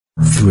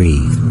3,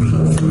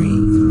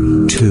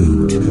 2, 1,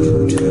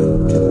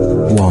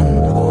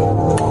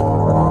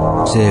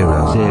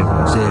 0.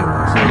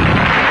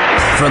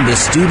 From the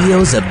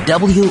studios of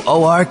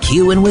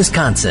WORQ in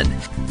Wisconsin,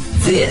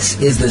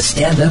 this is the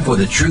Stand Up for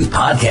the Truth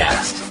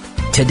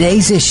podcast.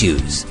 Today's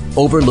issues,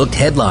 overlooked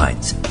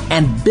headlines,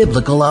 and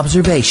biblical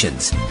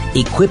observations,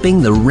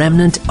 equipping the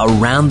remnant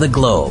around the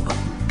globe.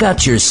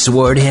 Got your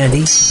sword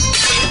handy?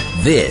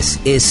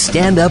 This is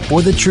Stand Up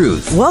for the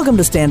Truth. Welcome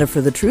to Stand Up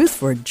for the Truth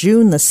for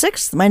June the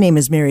 6th. My name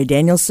is Mary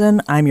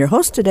Danielson. I'm your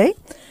host today.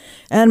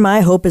 And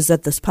my hope is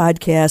that this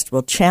podcast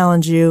will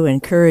challenge you,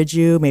 encourage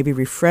you, maybe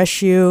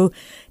refresh you.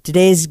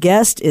 Today's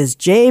guest is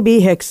J.B.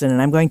 Hixson,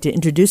 and I'm going to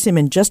introduce him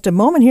in just a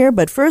moment here.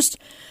 But first,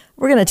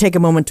 we're going to take a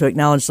moment to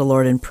acknowledge the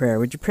Lord in prayer.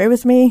 Would you pray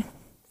with me?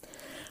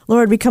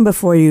 Lord, we come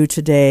before you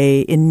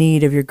today in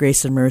need of your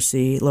grace and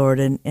mercy,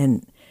 Lord,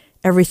 and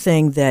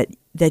everything that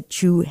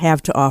you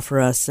have to offer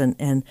us.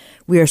 And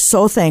we are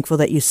so thankful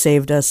that you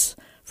saved us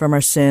from our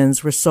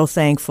sins. We're so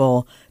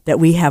thankful that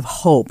we have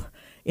hope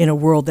in a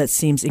world that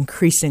seems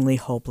increasingly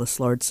hopeless,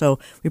 Lord. So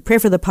we pray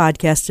for the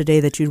podcast today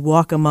that you'd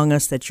walk among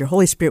us, that your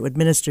Holy Spirit would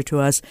minister to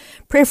us.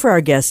 Pray for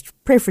our guest.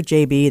 Pray for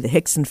J.B., the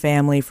Hixson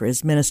family, for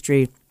his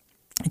ministry.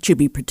 That you'd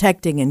be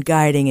protecting and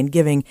guiding and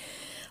giving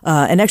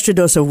an extra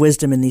dose of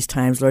wisdom in these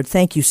times, Lord.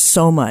 Thank you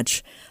so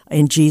much.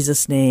 In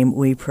Jesus' name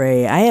we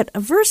pray. I had a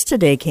verse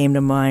today came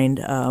to mind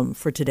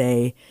for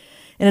today,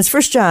 and it's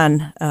 1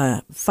 John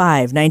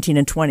 5, 19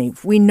 and 20.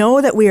 We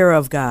know that we are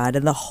of God,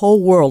 and the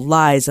whole world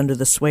lies under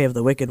the sway of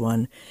the wicked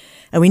one.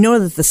 And we know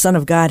that the Son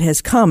of God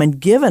has come and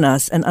given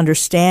us an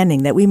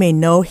understanding that we may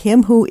know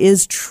him who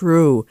is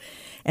true.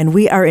 And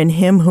we are in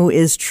him who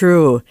is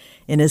true,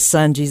 in his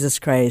Son, Jesus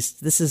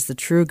Christ. This is the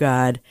true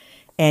God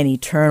and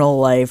eternal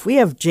life. We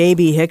have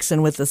J.B.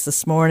 Hixson with us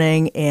this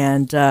morning,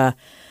 and a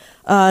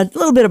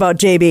little bit about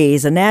J.B.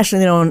 He's a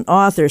nationally known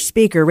author,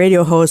 speaker,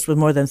 radio host with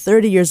more than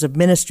 30 years of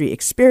ministry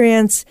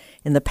experience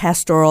in the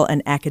pastoral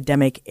and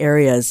academic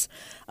areas.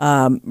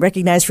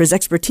 Recognized for his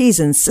expertise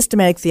in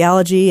systematic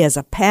theology, has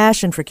a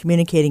passion for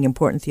communicating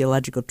important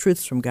theological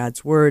truths from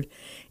God's Word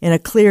in a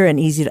clear and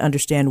easy to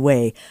understand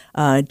way.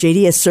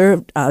 JB has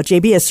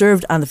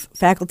served on the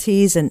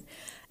faculties and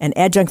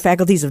adjunct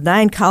faculties of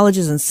 9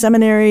 colleges and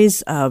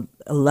seminaries,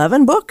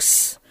 11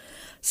 books.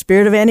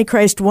 Spirit of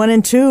Antichrist 1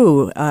 and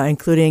 2,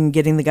 including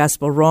Getting the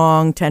Gospel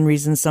Wrong, 10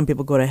 Reasons Some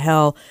People Go to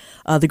Hell,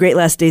 The Great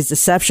Last Days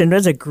Deception.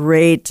 There's a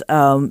great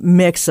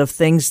mix of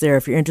things there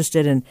if you're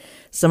interested in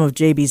some of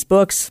JB's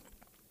books.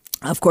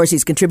 Of course,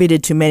 he's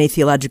contributed to many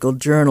theological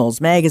journals,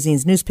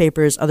 magazines,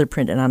 newspapers, other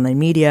print and online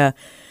media.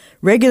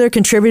 Regular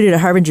contributor to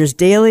Harbinger's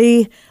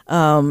Daily,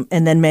 and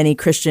then many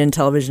Christian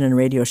television and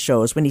radio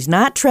shows. When he's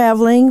not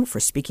traveling for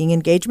speaking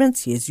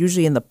engagements, he is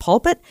usually in the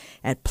pulpit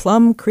at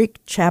Plum Creek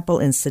Chapel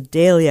in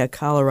Sedalia,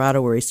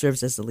 Colorado, where he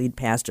serves as the lead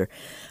pastor.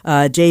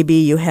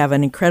 JB, you have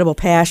an incredible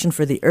passion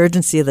for the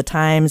urgency of the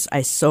times.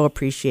 I so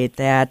appreciate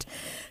that.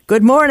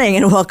 Good morning,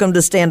 and welcome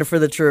to Stand Up for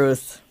the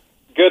Truth.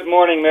 Good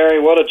morning, Mary.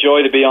 What a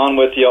joy to be on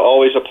with you.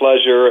 Always a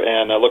pleasure,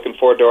 and looking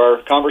forward to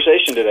our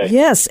conversation today.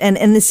 Yes, and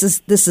this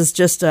is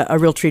just a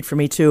real treat for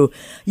me, too.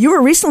 You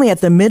were recently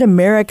at the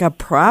Mid-America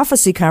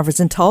Prophecy Conference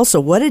in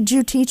Tulsa. What did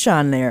you teach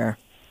on there?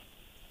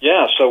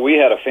 Yeah, so we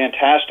had a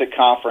fantastic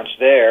conference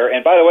there.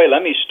 And by the way,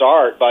 let me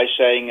start by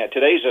saying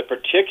today's a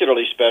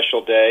particularly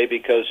special day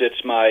because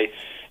it's my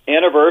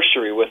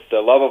anniversary with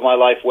the love of my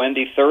life,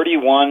 Wendy,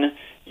 31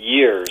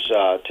 years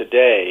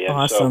today. And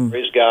awesome. So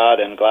praise God,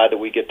 and glad that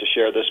we get to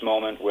share this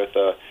moment with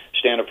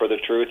Stand Up for the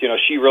Truth. You know,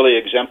 she really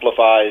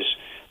exemplifies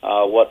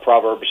what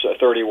Proverbs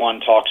 31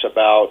 talks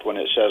about when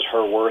it says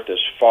her worth is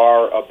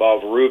far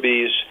above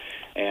rubies,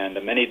 and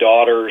many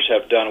daughters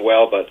have done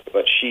well,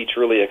 but she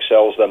truly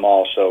excels them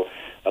all. So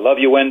I love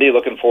you, Wendy.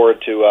 Looking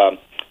forward to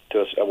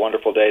a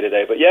wonderful day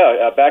today. But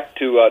yeah, back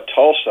to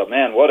Tulsa.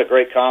 Man, what a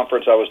great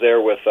conference. I was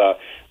there with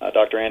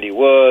Dr. Andy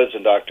Woods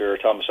and Dr.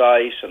 Thomas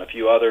Ice and a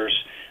few others.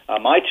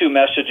 My 2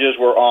 messages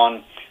were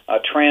on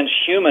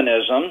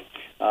transhumanism,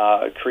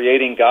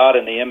 creating God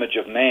in the image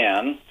of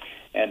man,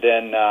 and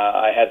then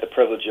I had the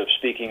privilege of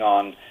speaking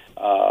on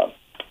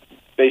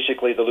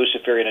basically the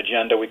Luciferian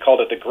agenda. We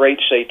called it the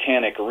Great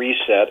Satanic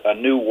Reset, a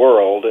new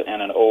world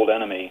and an old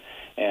enemy,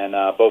 and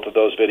both of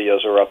those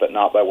videos are up at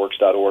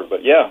notbyworks.org.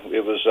 But yeah,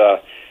 it was.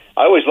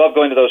 I always love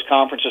going to those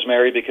conferences,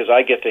 Mary, because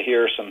I get to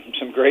hear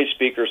some great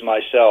speakers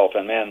myself,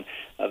 and man,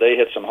 they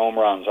hit some home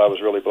runs. I was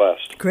really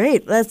blessed.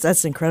 Great.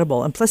 That's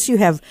incredible. And plus you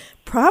have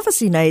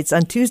prophecy nights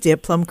on Tuesday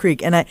at Plum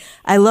Creek. And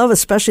I love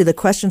especially the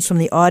questions from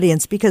the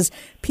audience, because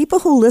people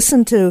who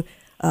listen to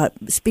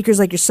speakers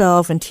like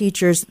yourself and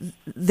teachers,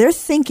 they're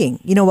thinking.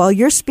 You know, while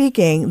you're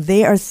speaking,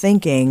 they are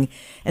thinking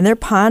and they're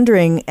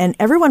pondering, and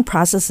everyone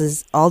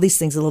processes all these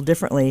things a little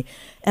differently.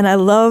 And I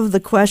love the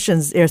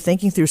questions they're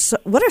thinking through. So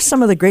what are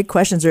some of the great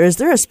questions, or is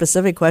there a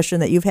specific question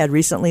that you've had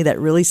recently that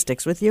really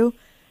sticks with you?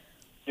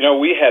 You know,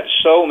 we had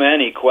so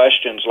many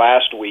questions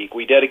last week.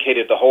 We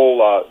dedicated the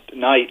whole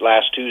night,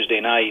 last Tuesday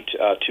night,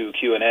 to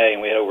Q&A,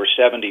 and we had over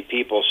 70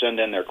 people send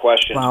in their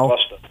questions, wow. plus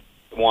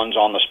the ones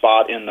on the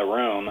spot in the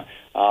room.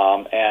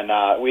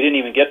 and we didn't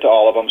even get to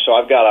all of them. So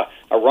I've got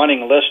a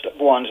running list of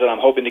ones that I'm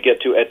hoping to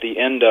get to at the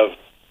end of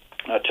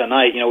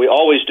tonight. We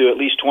always do at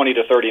least 20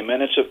 to 30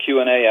 minutes of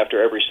Q&A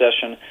after every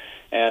session.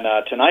 And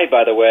tonight,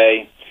 by the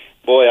way,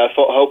 boy, I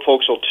hope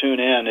folks will tune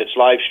in. It's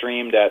live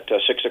streamed at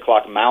 6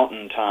 o'clock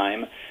Mountain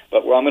Time.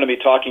 But I'm going to be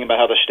talking about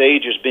how the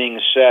stage is being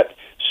set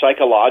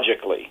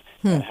psychologically,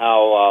 and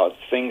how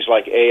things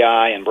like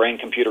AI and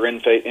brain-computer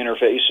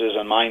interfaces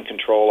and mind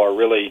control are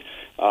really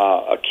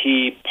a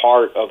key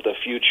part of the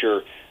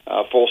future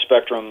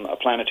full-spectrum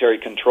planetary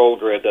control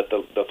grid that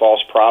the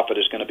false prophet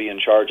is going to be in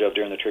charge of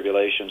during the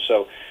tribulation.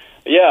 So,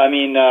 yeah, I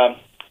mean,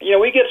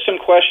 we get some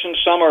questions.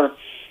 Some are,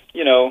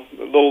 a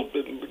little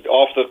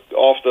off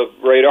the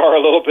radar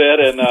a little bit,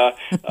 and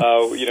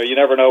you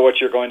never know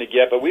what you're going to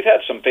get. But we've had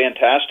some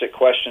fantastic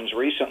questions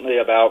recently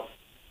about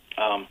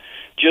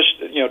just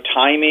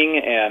timing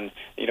and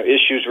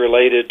issues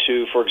related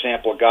to, for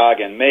example,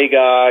 Gog and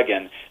Magog.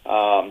 And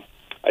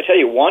I tell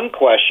you one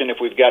question, if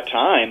we've got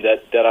time,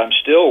 that I'm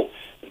still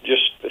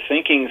just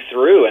thinking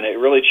through, and it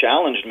really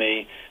challenged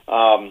me.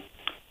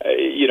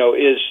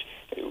 Is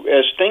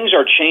as things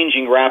are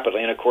changing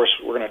rapidly, and of course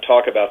we're going to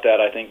talk about that,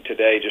 I think,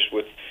 today, just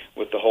with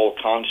the whole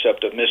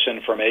concept of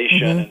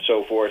misinformation and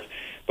so forth.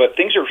 But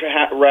things are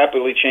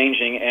rapidly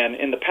changing, and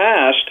in the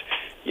past,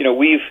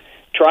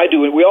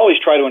 we always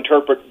try to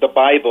interpret the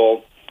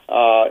Bible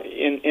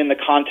in the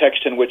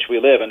context in which we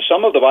live. And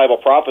some of the Bible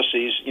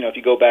prophecies, if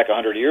you go back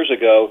 100 years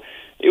ago,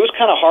 it was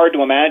kind of hard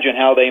to imagine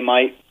how they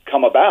might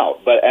come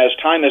about. But as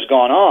time has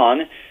gone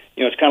on,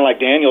 it's kind of like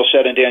Daniel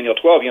said in Daniel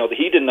 12,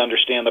 he didn't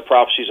understand the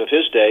prophecies of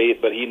his day,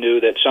 but he knew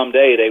that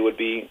someday they would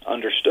be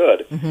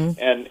understood.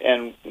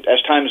 And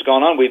as time has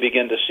gone on, we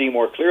begin to see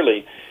more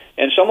clearly.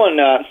 And someone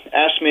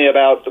asked me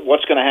about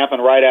what's going to happen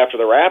right after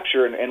the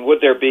rapture, and would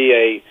there be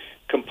a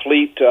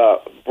complete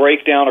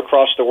breakdown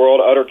across the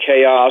world, utter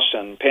chaos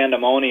and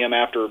pandemonium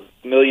after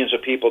millions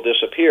of people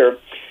disappear.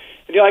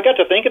 I got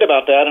to thinking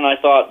about that, and I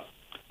thought,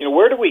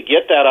 where do we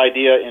get that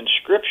idea in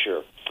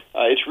Scripture?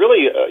 It's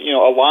really,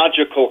 a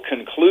logical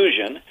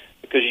conclusion,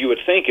 because you would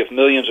think if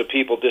millions of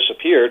people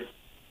disappeared,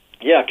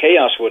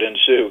 chaos would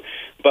ensue.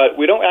 But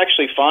we don't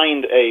actually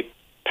find a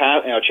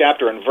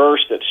chapter and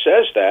verse that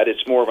says that.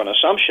 It's more of an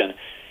assumption.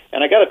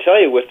 And I got to tell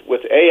you,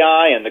 with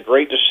AI and the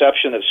great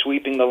deception that's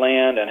sweeping the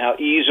land and how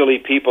easily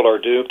people are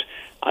duped,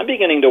 I'm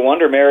beginning to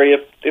wonder, Mary,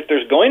 if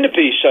there's going to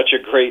be such a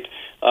great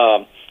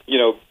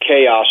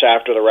chaos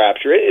after the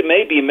rapture. It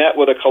may be met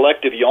with a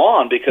collective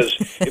yawn, because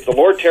if the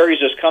Lord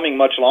tarries us coming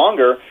much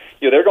longer,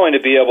 they're going to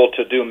be able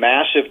to do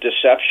massive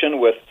deception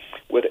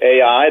with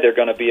AI. They're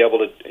going to be able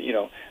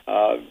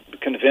to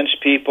convince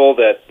people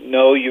that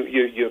no,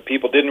 you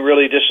people didn't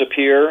really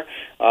disappear,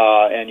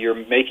 and you're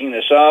making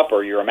this up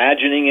or you're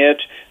imagining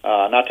it.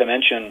 Not to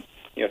mention,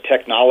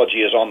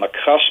 technology is on the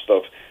cusp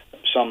of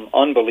some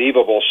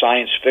unbelievable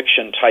science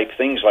fiction type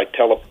things like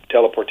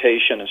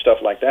teleportation and stuff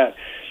like that.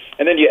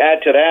 And then you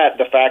add to that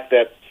the fact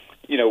that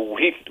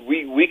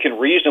we can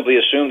reasonably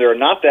assume there are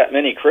not that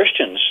many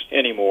Christians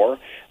anymore.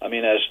 I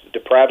mean, as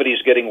depravity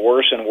is getting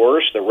worse and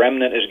worse, the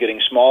remnant is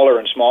getting smaller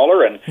and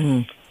smaller,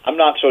 and I'm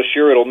not so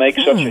sure it'll make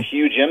such a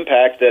huge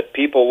impact that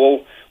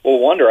people will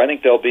wonder. I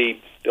think they'll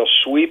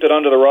sweep it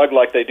under the rug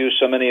like they do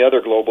so many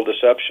other global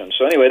deceptions.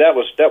 So anyway, that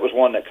was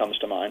one that comes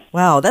to mind.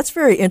 Wow, that's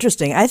very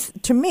interesting.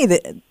 To me,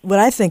 what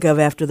I think of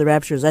after the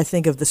rapture is I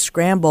think of the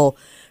scramble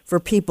for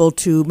people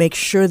to make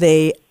sure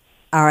they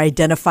are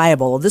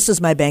identifiable. Well, this is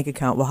my bank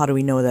account. Well, how do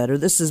we know that? Or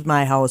this is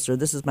my house, or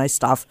this is my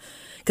stuff,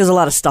 because a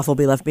lot of stuff will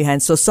be left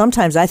behind. So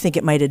sometimes I think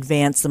it might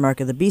advance the mark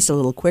of the beast a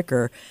little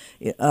quicker.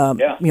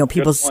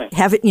 People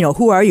have it.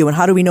 Who are you, and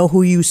how do we know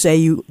who you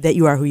say that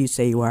you are? Who you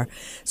say you are?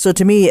 So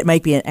to me, it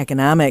might be an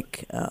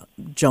economic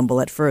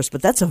jumble at first,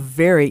 but that's a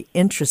very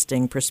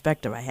interesting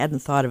perspective. I hadn't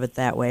thought of it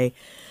that way.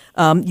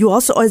 You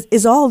also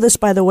is all of this,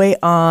 by the way,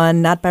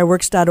 on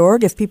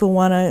notbyworks.org. If people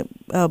want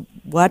to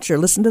watch or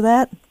listen to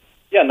that.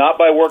 Yeah,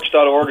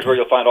 notbyworks.org is where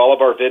you'll find all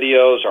of our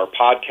videos, our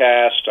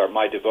podcasts,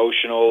 my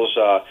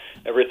devotionals,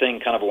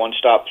 everything, kind of a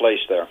one-stop place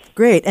there.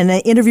 Great. And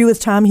the interview with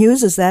Tom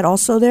Hughes, is that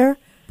also there?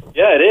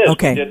 Yeah, it is.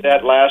 Okay. We did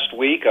that last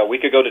week, a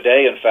week ago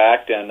today, in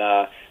fact, and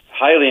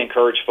highly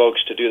encourage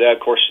folks to do that.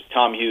 Of course,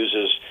 Tom Hughes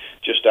is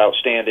just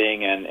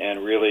outstanding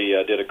and really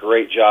did a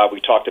great job.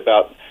 We talked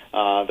about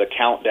the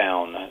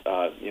countdown,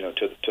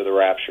 to the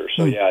rapture.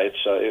 So yeah,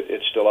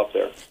 it's still up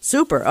there.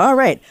 Super. All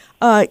right.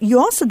 You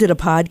also did a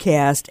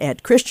podcast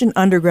at Christian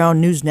Underground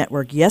News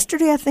Network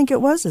yesterday, I think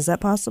it was. Is that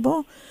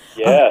possible?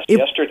 Yes,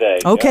 yesterday.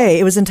 Okay.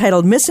 Yeah. It was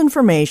entitled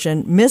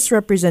Misinformation,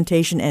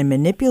 Misrepresentation, and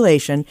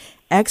Manipulation,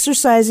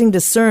 Exercising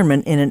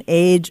Discernment in an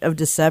Age of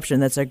Deception.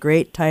 That's a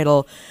great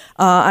title.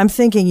 I'm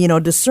thinking,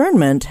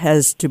 discernment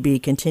has to be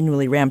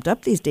continually ramped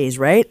up these days,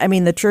 right? I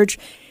mean, the church,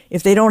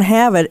 if they don't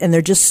have it and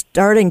they're just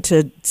starting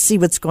to see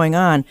what's going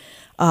on,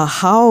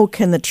 how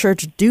can the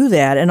church do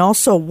that? And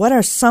also, what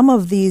are some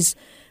of these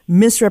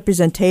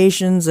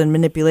misrepresentations and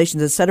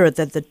manipulations, et cetera,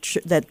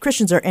 that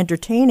Christians are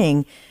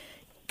entertaining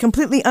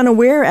completely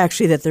unaware,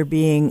 actually, that they're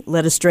being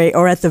led astray,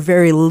 or at the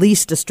very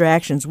least,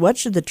 distractions. What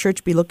should the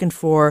church be looking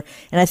for?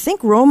 And I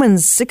think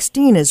Romans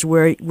 16 is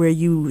where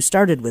you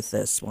started with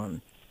this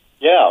one.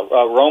 Yeah,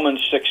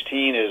 Romans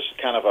 16 is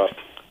kind of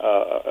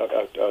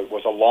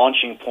was a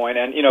launching point.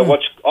 And,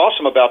 what's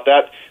awesome about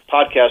that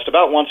podcast,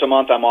 about once a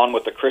month I'm on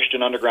with the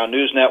Christian Underground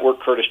News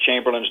Network. Curtis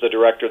Chamberlain's the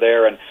director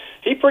there, and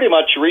he pretty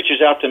much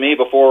reaches out to me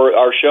before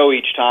our show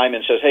each time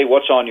and says, hey,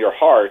 what's on your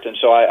heart? And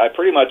so I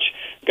pretty much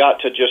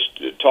got to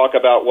just talk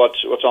about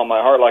what's on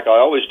my heart like I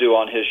always do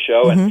on his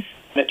show. And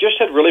it just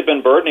had really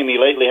been burdening me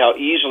lately how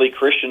easily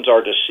Christians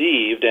are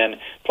deceived. And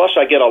plus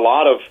I get a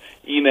lot of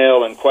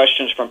email and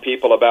questions from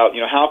people about,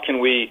 how can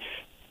we,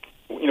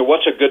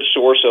 what's a good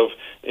source of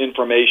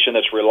information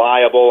that's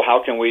reliable?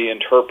 How can we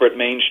interpret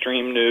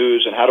mainstream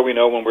news? And how do we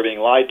know when we're being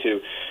lied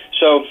to?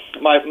 So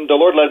the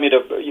Lord led me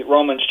to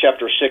Romans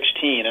chapter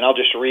 16, and I'll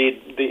just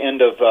read the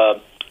end of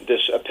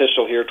this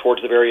epistle here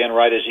towards the very end,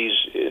 right as he's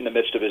in the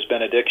midst of his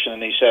benediction.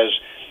 And he says,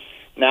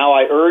 now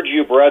I urge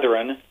you,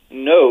 brethren,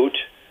 note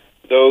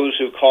those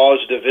who cause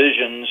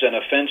divisions and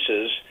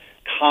offenses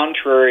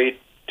contrary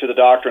to the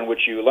doctrine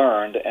which you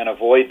learned, and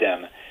avoid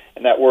them.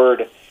 And that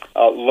word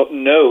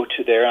note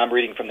there, I'm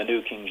reading from the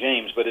New King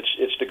James, but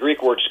it's the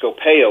Greek word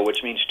skopeo,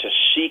 which means to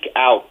seek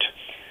out.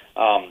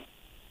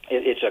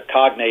 It's a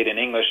cognate in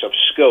English of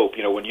scope.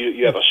 When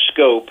you have a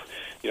scope,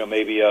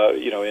 maybe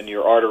in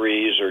your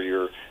arteries or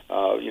your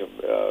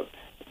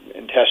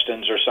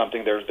intestines or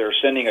something, they're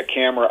sending a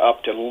camera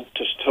up to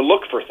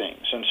look for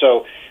things. And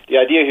so the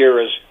idea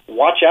here is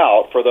watch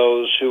out for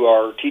those who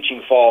are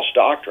teaching false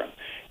doctrine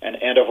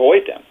and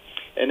avoid them.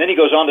 And then he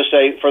goes on to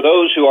say, for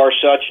those who are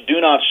such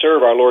do not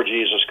serve our Lord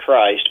Jesus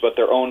Christ, but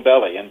their own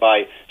belly, and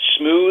by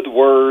smooth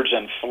words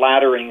and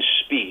flattering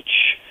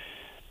speech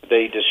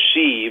they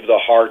deceive the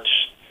hearts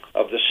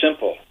of the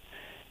simple.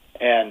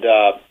 And,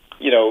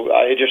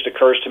 it just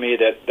occurs to me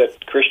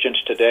that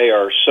Christians today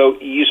are so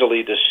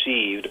easily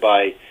deceived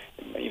by,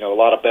 a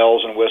lot of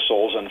bells and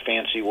whistles and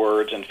fancy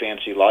words and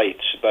fancy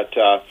lights. But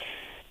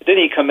then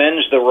he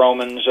commends the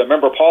Romans.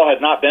 Remember, Paul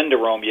had not been to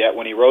Rome yet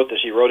when he wrote this.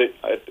 He wrote it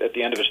at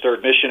the end of his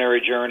third missionary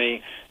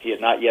journey. He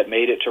had not yet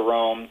made it to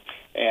Rome.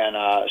 And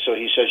so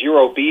he says, your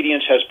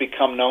obedience has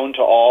become known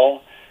to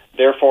all.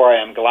 Therefore,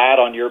 I am glad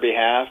on your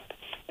behalf.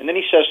 And then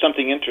he says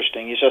something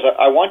interesting. He says,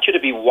 I want you to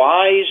be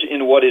wise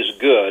in what is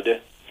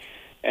good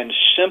and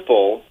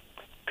simple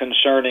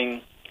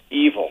concerning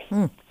evil.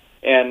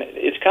 And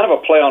it's kind of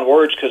a play on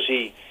words because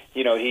he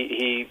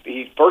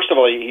first of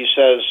all, he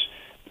says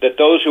that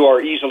those who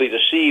are easily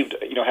deceived,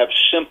 have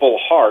simple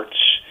hearts.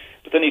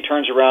 But then he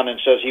turns around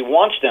and says he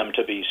wants them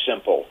to be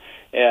simple.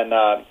 And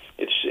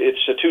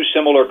it's two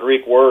similar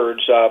Greek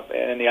words,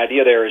 and the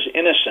idea there is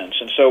innocence.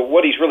 And so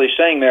what he's really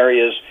saying, Mary,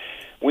 is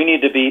we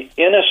need to be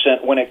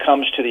innocent when it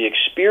comes to the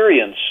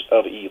experience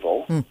of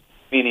evil,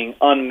 meaning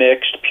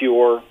unmixed,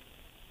 pure,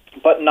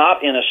 but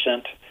not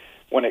innocent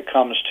when it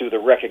comes to the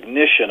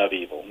recognition of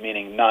evil,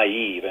 meaning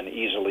naive and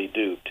easily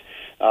duped.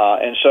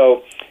 And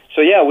so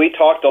we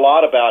talked a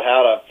lot about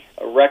how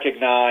to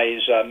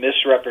recognize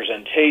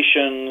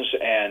misrepresentations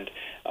and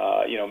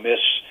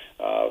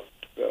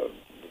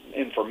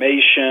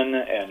misinformation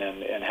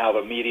and how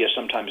the media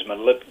sometimes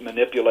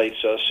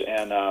manipulates us.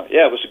 And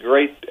it was a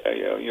great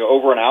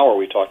over an hour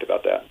we talked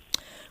about that.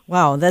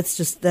 Wow,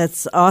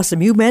 that's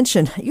awesome. You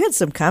mentioned, you had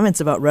some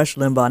comments about Rush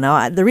Limbaugh.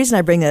 Now, the reason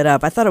I bring that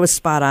up, I thought it was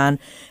spot on.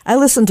 I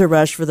listened to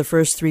Rush for the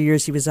first 3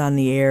 years he was on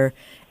the air,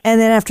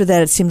 and then after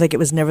that, it seemed like it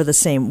was never the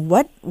same.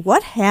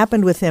 What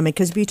happened with him?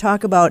 Because we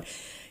talk about,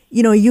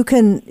 you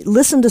can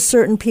listen to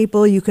certain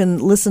people, you can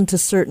listen to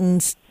certain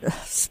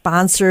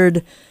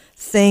sponsored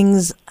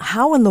things.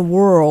 How in the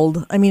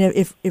world, I mean,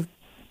 if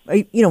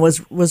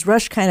was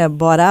Rush kind of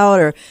bought out,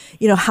 or,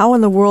 how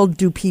in the world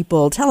do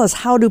people, tell us,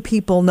 how do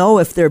people know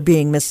if they're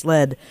being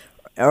misled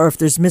or if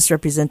there's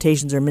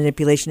misrepresentations or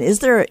manipulation? Is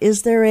there a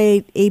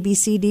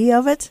ABCD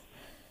of it?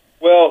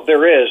 Well,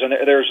 there is, and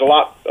there's a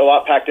lot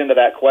packed into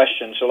that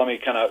question, so let me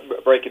kind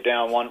of break it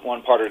down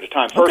one part at a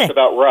time. First,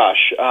 about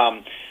Rush.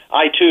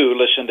 I, too,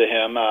 listened to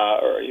him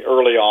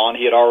early on.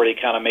 He had already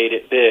kind of made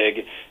it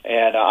big,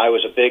 and I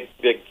was a big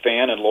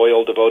fan and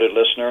loyal, devoted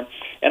listener.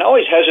 And I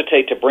always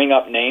hesitate to bring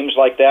up names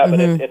like that, but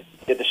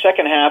at the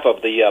second half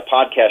of the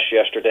podcast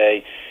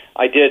yesterday,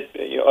 I did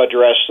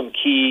address some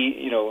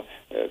key,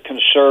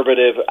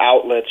 conservative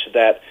outlets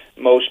that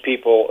most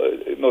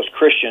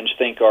Christians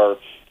think are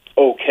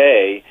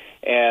okay.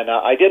 And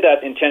I did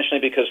that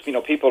intentionally because,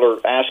 people are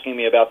asking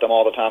me about them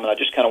all the time, and I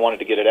just kind of wanted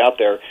to get it out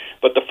there.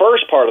 But the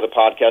first part of the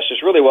podcast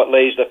is really what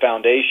lays the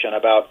foundation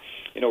about,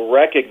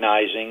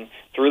 recognizing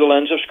through the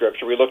lens of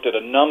Scripture. We looked at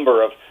a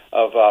number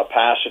of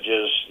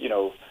passages,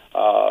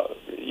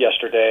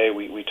 yesterday.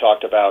 We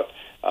talked about,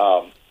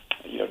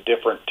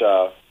 different,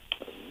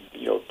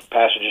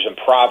 passages in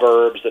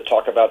Proverbs that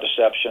talk about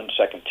deception,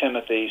 2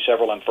 Timothy,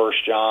 several in 1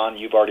 John.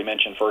 You've already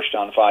mentioned 1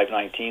 John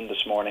 5:19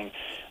 this morning.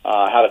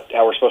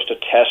 How we're supposed to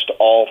test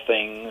all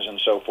things and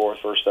so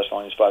forth, 1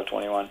 Thessalonians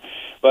 5:21.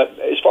 But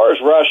as far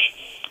as Rush,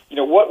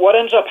 what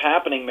ends up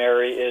happening,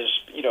 Mary, is,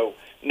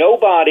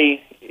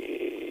 nobody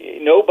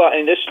nobody,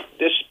 and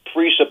this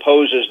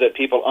presupposes that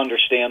people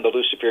understand the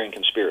Luciferian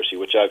conspiracy,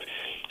 which I've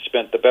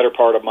spent the better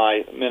part of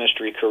my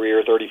ministry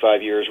career,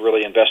 35 years,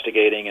 really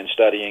investigating and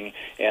studying,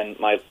 and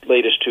my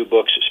latest 2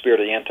 books, Spirit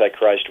of the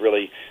Antichrist,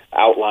 really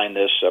outline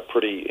this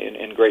pretty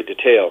in great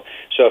detail.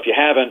 So if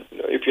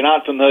you're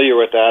not familiar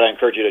with that, I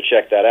encourage you to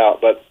check that out.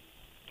 But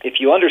if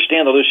you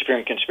understand the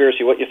Luciferian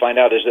conspiracy, what you find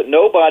out is that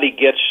nobody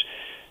gets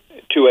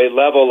to a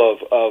level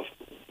of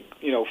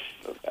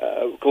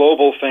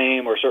global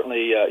fame, or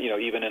certainly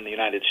even in the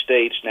United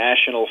States,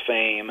 national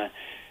fame,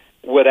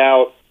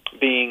 without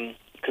being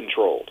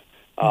controlled.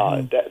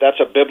 That's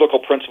a biblical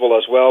principle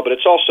as well, but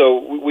it's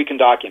also, we can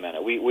document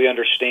it. We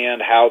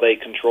understand how they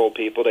control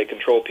people. They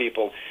control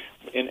people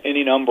in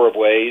any number of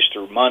ways,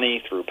 through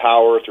money, through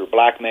power, through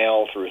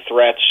blackmail, through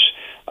threats,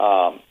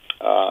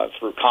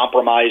 through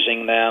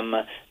compromising them.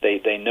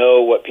 They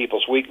know what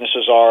people's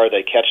weaknesses are.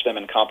 They catch them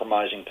in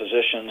compromising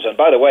positions. And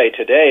by the way,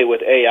 today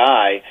with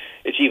AI,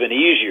 it's even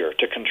easier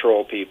to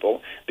control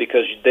people,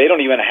 because they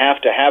don't even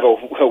have to have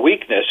a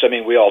weakness. I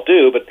mean, we all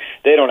do, but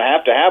they don't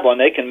have to have one.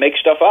 They can make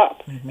stuff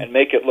up and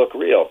make it look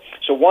real.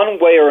 So one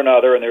way or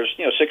another, and there's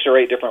 6 or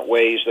 8 different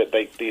ways that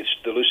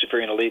the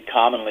Luciferian elite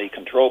commonly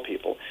control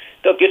people.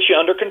 They'll get you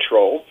under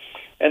control.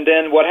 And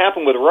then what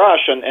happened with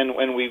Rush, and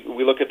when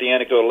we look at the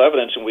anecdotal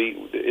evidence, and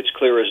it's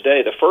clear as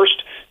day. The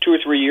first 2 or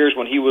 3 years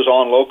when he was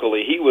on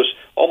locally, he was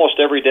almost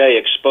every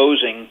day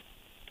exposing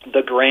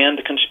the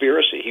grand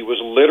conspiracy. He was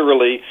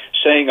literally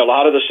saying a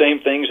lot of the same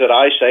things that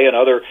I say and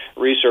other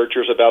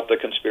researchers about the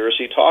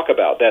conspiracy talk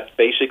about, that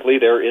basically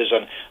there is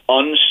an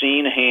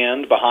unseen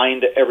hand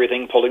behind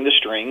everything pulling the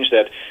strings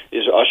that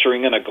is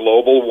ushering in a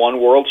global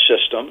one-world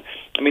system.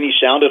 I mean, he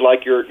sounded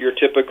like your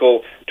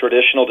typical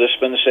traditional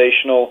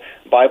dispensational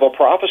Bible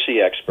prophecy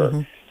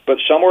expert. But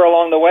somewhere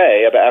along the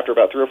way, after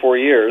about 3 or 4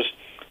 years,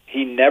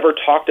 he never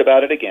talked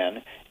about it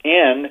again.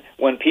 And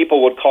when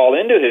people would call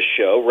into his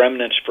show,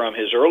 remnants from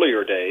his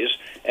earlier days,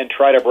 and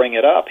try to bring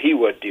it up, he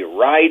would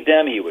deride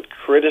them, he would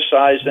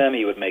criticize them,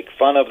 he would make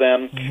fun of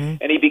them,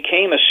 and he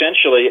became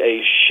essentially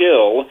a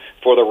shill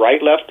for the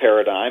right-left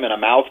paradigm and a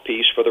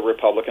mouthpiece for the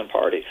Republican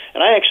Party.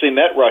 And I actually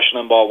met Rush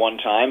Limbaugh one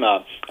time.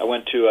 I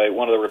went to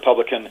one of the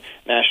Republican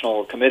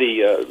National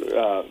Committee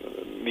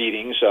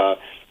meetings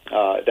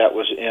that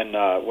was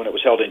when it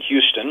was held in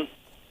Houston.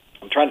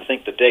 I'm trying to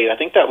think the date. I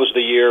think that was the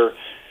year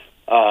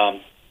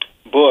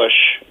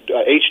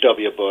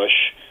H.W. Bush,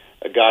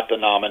 got the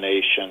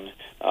nomination.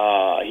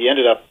 He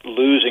ended up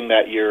losing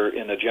that year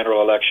in the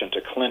general election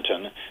to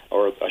Clinton,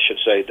 or I should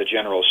say the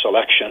general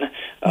selection.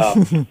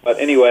 But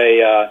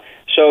anyway,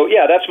 so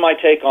yeah, that's my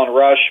take on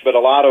Rush. But a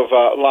lot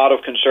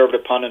of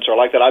conservative pundits are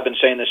like that. I've been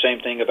saying the same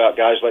thing about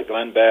guys like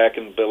Glenn Beck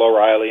and Bill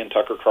O'Reilly and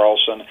Tucker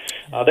Carlson.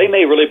 They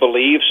may really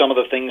believe some of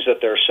the things that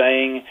they're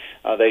saying.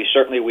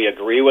 We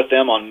agree with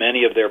them on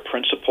many of their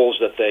principles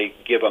that they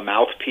give a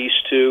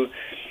mouthpiece to.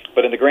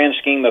 But in the grand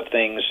scheme of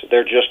things,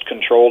 they're just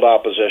controlled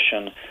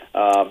opposition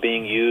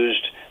being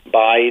used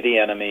by the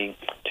enemy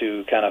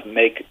to kind of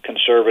make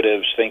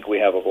conservatives think we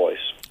have a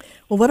voice.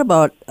 Well, what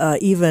about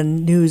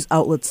even news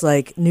outlets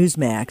like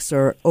Newsmax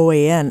or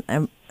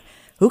OAN?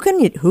 Who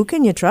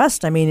can you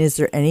trust? I mean, is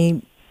there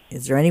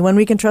anyone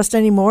we can trust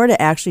anymore to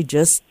actually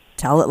just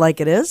tell it like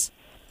it is?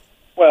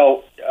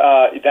 Well,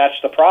 that's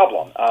the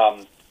problem.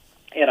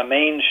 In a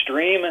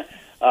mainstream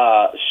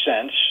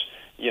sense,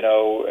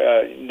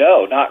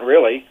 no, not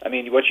really. I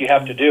mean, what you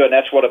have to do, and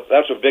that's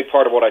a big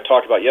part of what I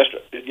talked about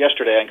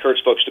yesterday. I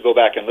encourage folks to go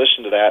back and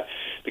listen to that,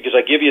 because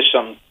I give you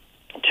some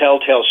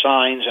telltale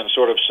signs and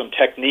sort of some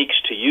techniques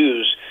to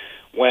use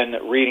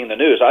when reading the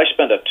news. I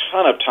spend a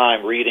ton of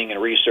time reading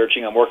and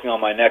researching. I'm working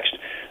on my next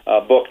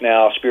book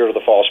now, Spirit of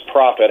the False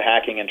Prophet,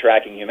 Hacking and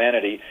Tracking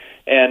Humanity.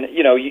 And,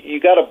 you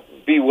got to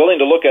be willing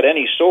to look at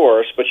any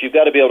source, but you've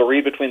got to be able to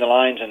read between the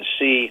lines and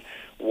see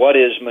what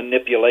is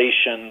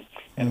manipulation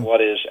and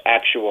what is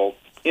actual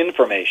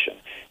information.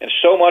 And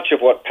so much of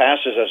what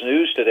passes as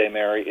news today,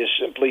 Mary, is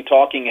simply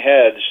talking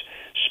heads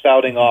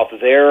spouting off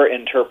their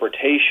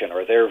interpretation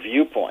or their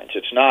viewpoints.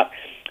 It's not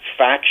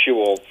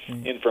factual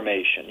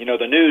information.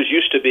 The news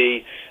used to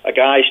be a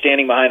guy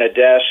standing behind a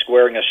desk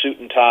wearing a suit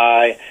and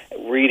tie,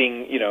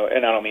 reading,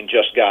 and I don't mean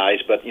just guys,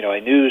 but,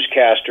 a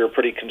newscaster,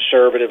 pretty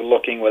conservative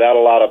looking, without a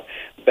lot of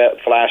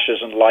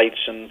flashes and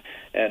lights and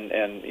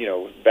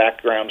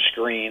background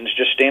screens,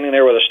 just standing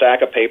there with a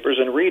stack of papers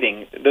and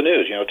reading the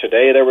news.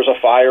 Today there was a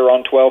fire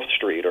on 12th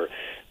Street, or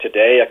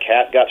today a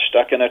cat got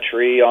stuck in a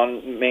tree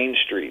on Main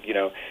Street.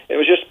 It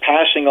was just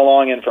passing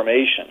along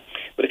information.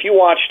 But if you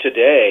watch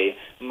today,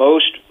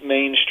 most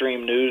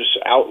mainstream news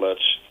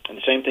outlets, and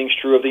the same thing's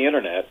true of the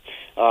internet,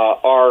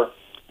 are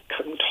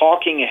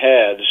talking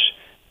heads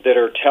that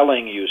are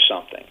telling you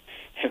something.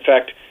 In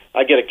fact,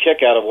 I get a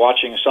kick out of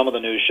watching some of the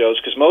news shows,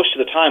 because most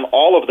of the time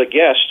all of the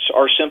guests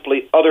are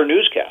simply other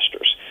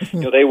newscasters.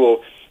 They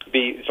will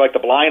be, it's like the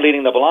blind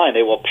leading the blind.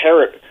 They will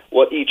parrot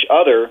what each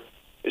other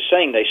is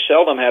saying. They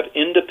seldom have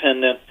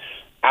independent,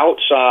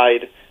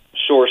 outside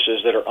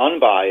sources that are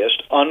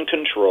unbiased,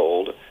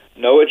 uncontrolled,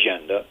 no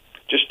agenda,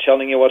 just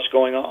telling you what's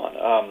going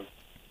on.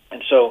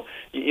 And So,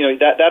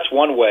 that's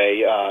one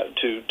way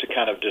to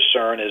kind of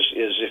discern is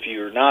if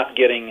you're not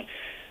getting,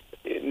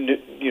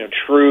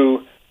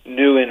 true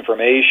new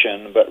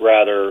information, but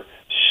rather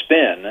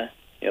spin,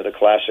 the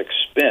classic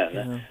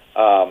spin.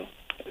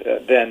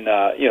 Then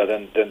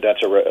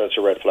that's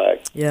a red flag.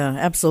 Yeah,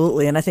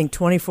 absolutely. And I think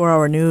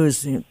 24-hour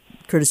news,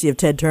 courtesy of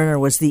Ted Turner,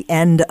 was the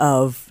end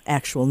of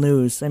actual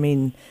news. I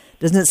mean,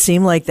 doesn't it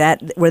seem like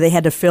that, where they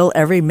had to fill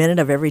every minute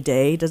of every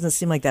day? Doesn't it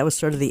seem like that was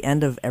sort of the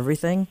end of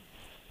everything?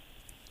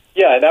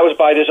 Yeah, and that was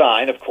by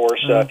design, of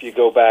course. If you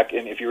go back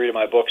and if you read in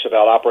my books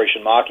about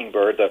Operation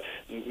Mockingbird, the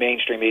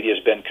mainstream media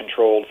has been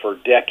controlled for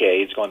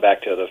decades, going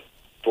back to the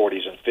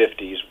 40s and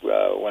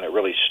 50s when it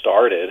really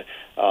started.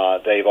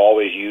 They've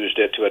always used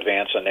it to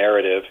advance a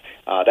narrative.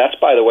 That's,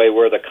 by the way,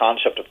 where the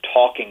concept of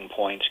talking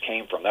points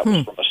came from. That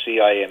was from a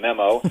CIA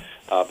memo.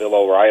 Bill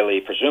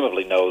O'Reilly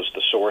presumably knows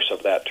the source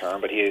of that term,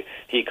 but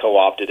he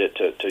co-opted it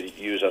to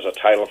use as a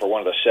title for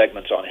one of the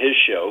segments on his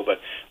show.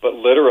 But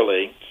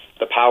literally,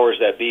 the powers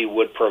that be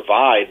would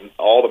provide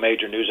all the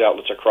major news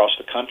outlets across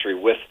the country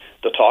with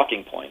the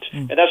talking points.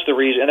 And that's the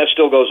reason, and that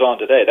still goes on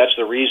today. That's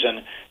the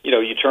reason,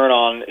 you turn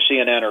on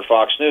CNN or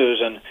Fox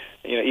News, and,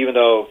 even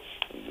though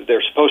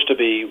they're supposed to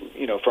be,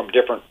 from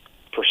different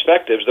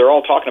perspectives, they're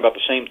all talking about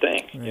the same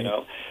thing,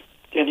 Right.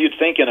 And you'd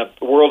think in a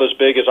world as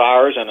big as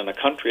ours and in a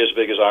country as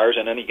big as ours,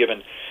 in any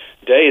given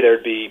day,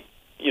 there'd be,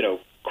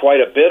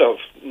 quite a bit of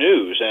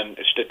news. And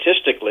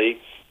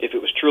statistically, if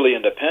it was truly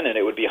independent,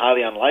 it would be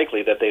highly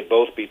unlikely that they'd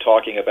both be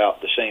talking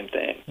about the same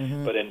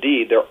thing. But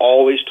indeed, they're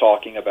always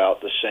talking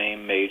about the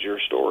same major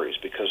stories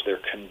because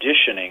they're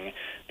conditioning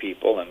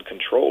people and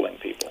controlling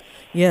people.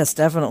 Yes,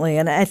 definitely.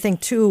 And I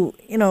think, too,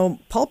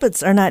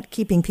 pulpits are not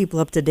keeping people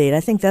up to date. I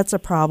think that's a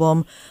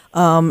problem.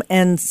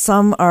 And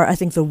some are, I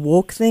think the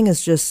woke thing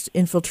is just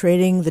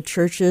infiltrating the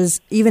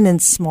churches, even in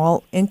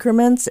small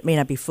increments. It may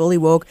not be fully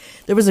woke.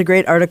 There was a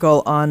great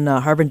article on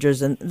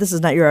Harbingers, and this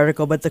is not your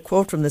article, but the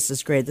quote from this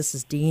is great. This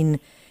is Dean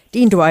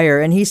Dwyer,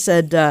 and he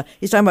said,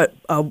 he's talking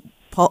about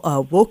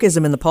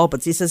wokeism in the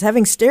pulpits. He says,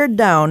 having stared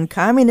down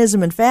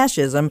communism and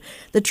fascism,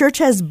 the church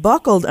has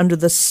buckled under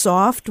the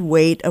soft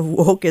weight of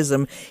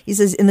wokeism. He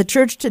says, in the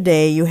church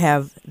today, you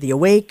have the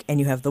awake and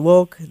you have the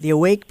woke. The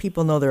awake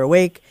people know they're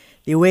awake.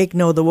 The awake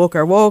know the woke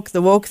are woke.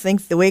 The woke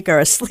think the awake are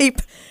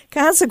asleep.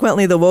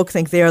 Consequently, the woke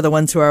think they are the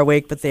ones who are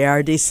awake, but they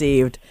are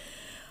deceived.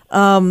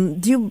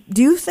 Do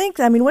you think,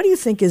 what do you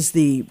think is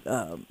the,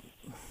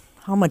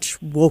 how much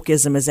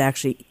wokeism is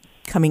actually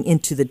coming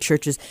into the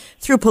churches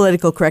through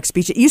political correct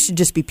speech? It used to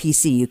just be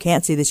PC. You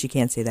can't say this, you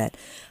can't say that.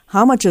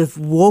 How much of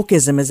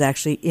wokeism is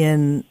actually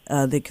in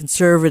the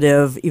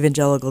conservative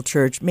evangelical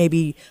church,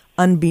 maybe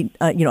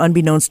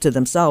unbeknownst to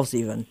themselves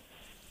even?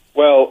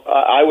 Well,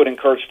 I would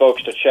encourage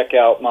folks to check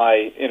out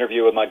my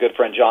interview with my good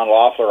friend John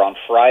Loeffler on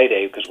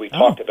Friday, because we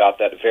talked about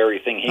that very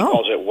thing. He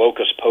calls it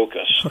wocus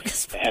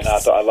pocus. And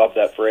I love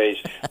that phrase.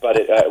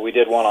 But we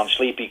did one on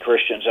sleepy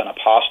Christians and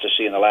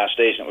apostasy in the last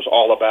days, and it was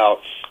all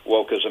about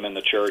wokeism in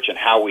the church and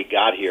how we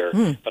got here.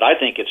 But I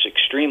think it's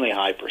extremely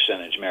high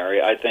percentage,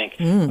 Mary. I think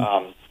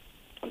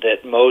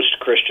that most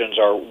Christians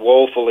are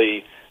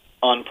woefully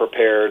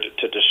unprepared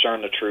to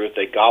discern the truth.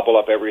 They gobble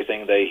up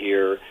everything they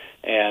hear.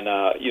 And,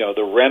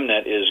 the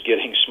remnant is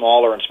getting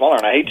smaller and smaller.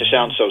 And I hate to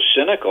sound so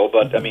cynical,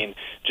 but,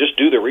 just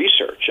do the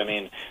research.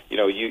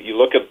 You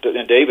look at,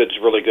 and David's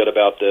really good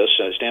about this.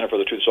 Stand Up for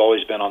the Truth has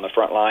always been on the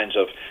front lines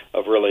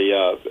of really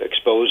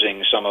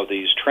exposing some of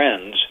these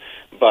trends.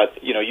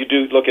 But, you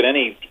do look at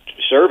any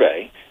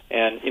survey,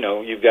 and,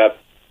 you've got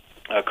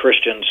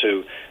Christians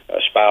who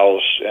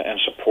espouse and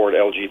support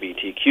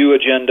LGBTQ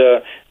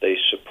agenda. They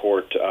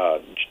support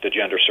the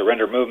gender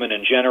surrender movement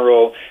in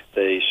general.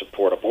 They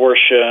support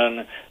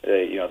abortion.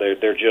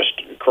 They're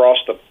just across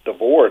the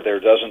board.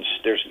 There's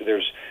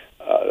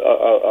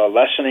a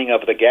lessening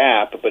of the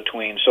gap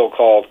between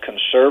so-called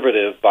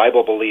conservative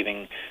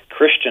Bible-believing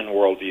Christian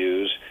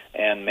worldviews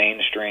and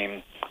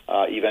mainstream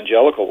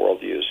evangelical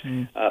worldviews.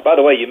 By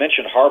the way, you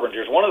mentioned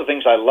Harbingers. One of the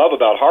things I love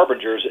about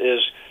Harbingers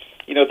is,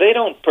 they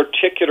don't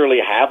particularly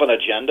have an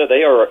agenda.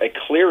 They are a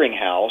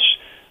clearinghouse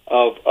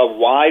of a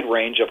wide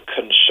range of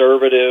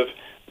conservative,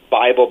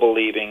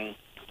 Bible-believing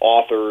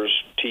authors,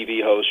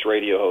 TV hosts,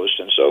 radio hosts,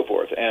 and so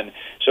forth. And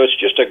so it's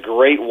just a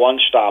great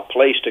one-stop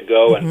place to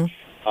go and,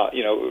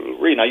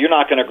 read. Now, you're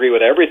not going to agree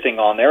with everything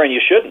on there, and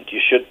you shouldn't. You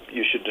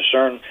should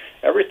discern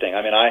everything.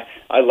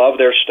 I love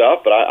their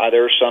stuff, but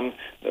there are some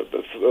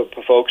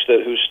folks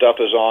whose stuff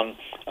is on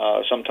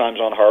sometimes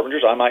on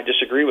Harbingers. I might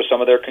disagree with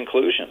some of their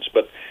conclusions,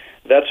 but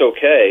that's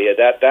okay.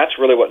 That's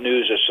really what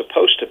news is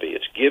supposed to be.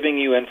 It's giving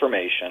you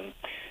information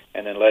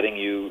and then letting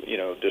you,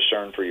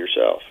 discern for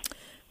yourself.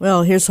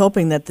 Well, here's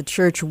hoping that the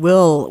church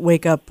will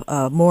wake up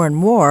more and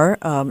more,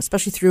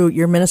 especially through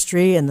your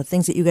ministry and the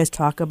things that you guys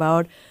talk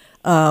about.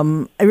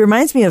 It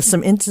reminds me of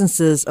some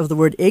instances of the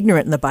word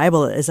ignorant in the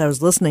Bible as I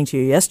was listening to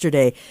you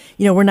yesterday.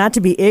 We're not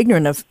to be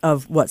ignorant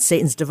of what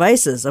Satan's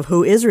devices, of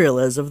who Israel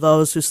is, of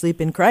those who sleep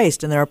in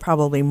Christ, and there are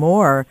probably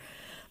more.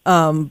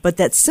 But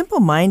that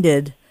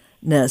simple-minded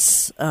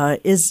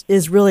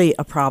is really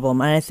a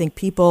problem. And I think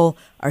people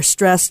are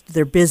stressed,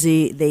 they're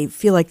busy, they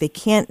feel like they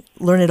can't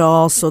learn it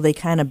all, so they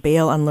kind of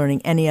bail on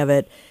learning any of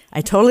it. I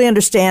totally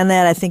understand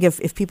that. I think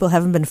if people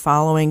haven't been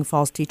following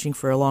false teaching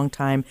for a long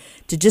time,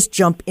 to just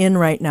jump in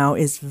right now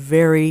is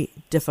very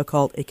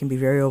difficult. It can be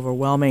very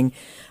overwhelming.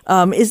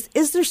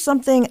 Is there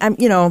something,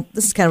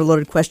 this is kind of a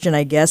loaded question,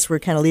 I guess. We're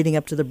kind of leading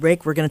up to the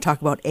break. We're going to talk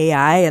about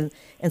AI and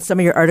some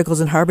of your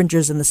articles and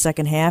harbingers in the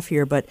second half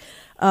here. But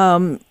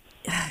where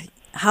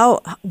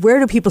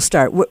do people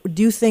start?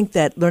 Do you think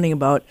that learning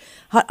about,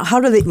 how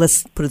do they,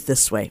 let's put it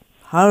this way,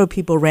 how do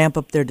people ramp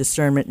up their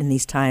discernment in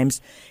these times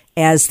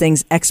as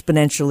things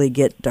exponentially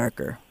get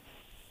darker?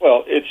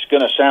 Well, it's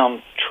going to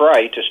sound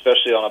trite,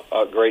 especially on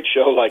a great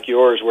show like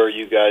yours where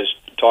you guys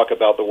talk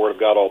about the Word of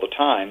God all the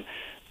time,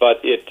 but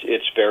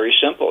it's very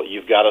simple.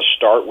 You've got to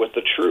start with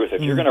the truth.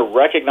 If you're going to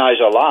recognize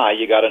a lie,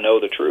 you got to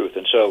know the truth.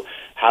 And so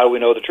how do we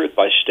know the truth?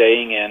 By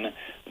staying in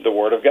the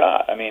Word of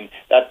God. I mean,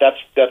 that's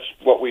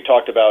what we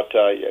talked about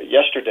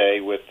yesterday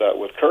with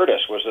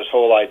Curtis, was this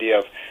whole idea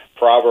of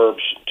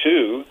Proverbs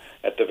 2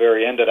 at the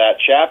very end of that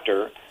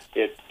chapter.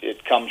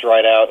 It comes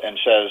right out and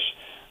says,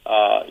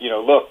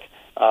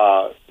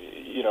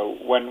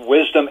 when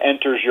wisdom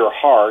enters your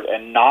heart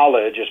and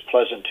knowledge is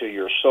pleasant to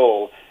your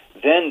soul,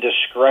 then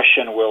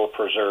discretion will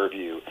preserve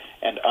you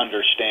and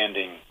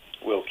understanding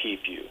will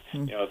keep you.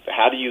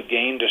 How do you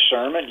gain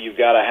discernment? You've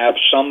got to have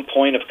some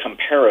point of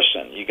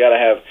comparison. You've got to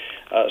have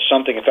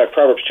something. In fact,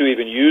 Proverbs 2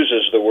 even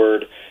uses the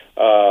word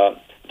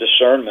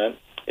discernment.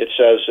 It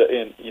says,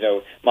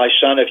 my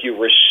son, if you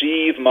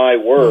receive my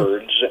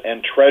words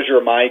and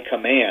treasure my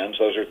commands,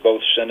 those are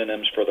both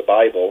synonyms for the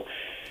Bible,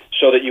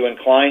 so that you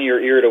incline your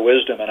ear to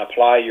wisdom and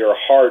apply your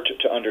heart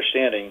to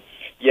understanding.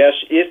 Yes,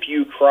 if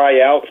you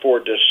cry out for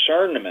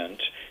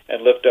discernment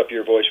and lift up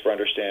your voice for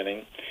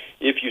understanding,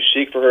 if you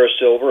seek for her as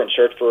silver and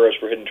search for her as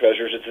for hidden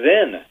treasures,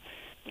 then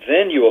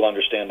you will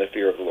understand the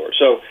fear of the Lord.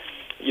 So,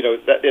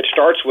 that it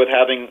starts with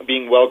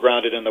being well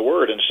grounded in the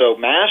Word, and so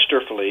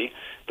masterfully,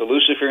 the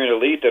Luciferian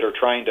elite that are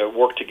trying to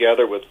work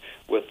together with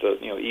the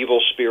evil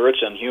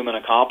spirits and human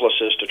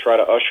accomplices to try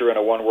to usher in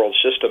a one world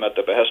system at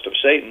the behest of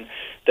Satan,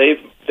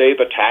 they've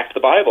attacked the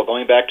Bible.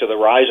 Going back to the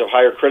rise of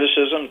higher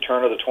criticism,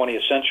 turn of the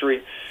 20th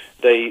century,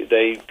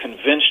 they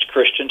convinced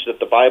Christians that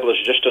the Bible is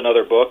just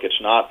another book.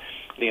 It's not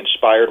the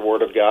inspired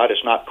Word of God.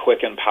 It's not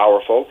quick and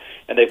powerful,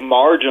 and they've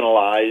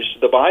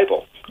marginalized the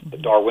Bible. The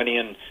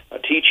Darwinian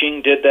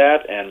teaching did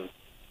that, and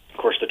of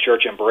course the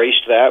church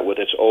embraced that with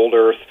its old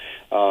earth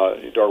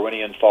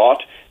Darwinian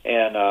thought.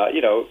 And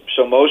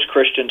so most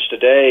Christians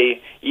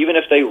today, even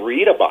if they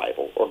read a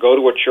Bible or go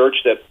to a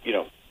church that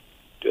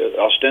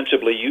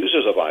ostensibly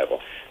uses a Bible,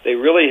 they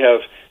really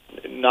have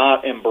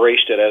not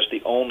embraced it as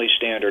the only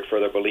standard for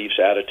their beliefs,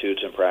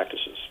 attitudes, and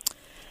practices.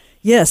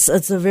 Yes,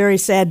 it's a very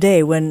sad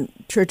day when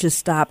churches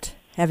stopped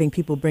having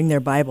people bring their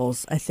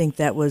Bibles. I think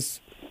that was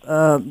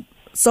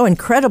so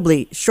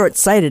incredibly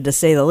short-sighted, to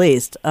say the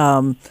least.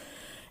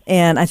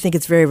 And I think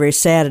it's very, very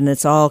sad, and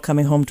it's all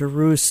coming home to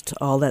roost,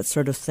 all that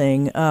sort of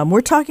thing.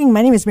 We're talking,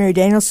 my name is Mary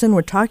Danielson.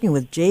 We're talking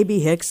with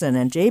J.B. Hixson,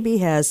 and J.B.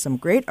 has some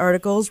great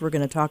articles we're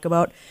going to talk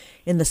about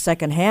in the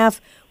second half.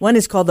 One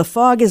is called The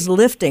Fog is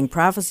Lifting.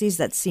 Prophecies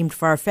that seemed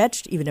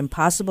far-fetched, even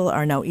impossible,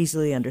 are now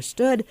easily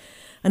understood.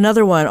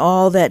 Another one,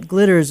 All That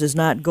Glitters Is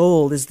Not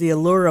Gold, is the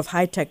allure of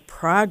high-tech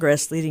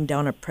progress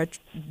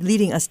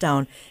leading us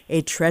down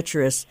a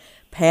treacherous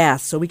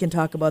path. So we can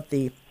talk about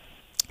the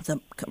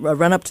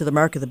run up to the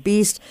mark of the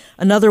beast.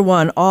 Another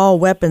one, All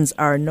Weapons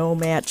Are No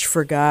Match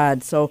for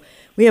God. So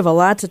we have a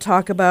lot to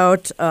talk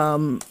about.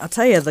 I'll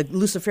tell you, the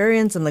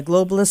Luciferians and the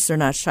globalists are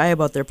not shy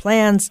about their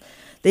plans.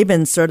 They've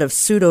been sort of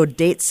pseudo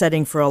date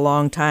setting for a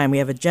long time. We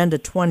have Agenda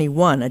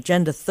 21,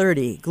 Agenda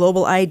 30,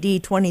 Global ID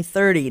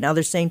 2030. Now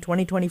they're saying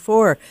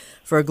 2024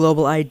 for a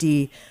Global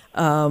ID.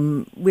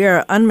 We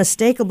are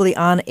unmistakably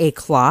on a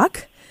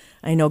clock.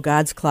 I know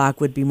God's clock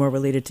would be more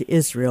related to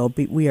Israel,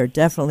 but we are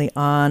definitely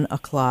on a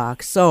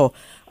clock. So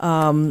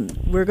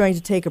we're going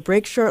to take a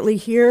break shortly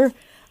here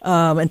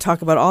and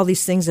talk about all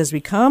these things as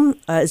we come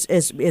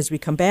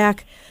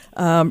back.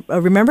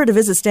 Remember to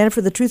visit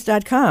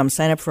standupforthetruth.com.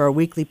 Sign up for our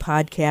weekly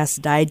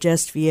podcast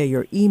digest via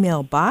your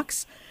email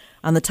box.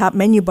 On the top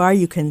menu bar,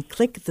 you can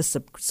click the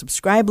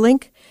subscribe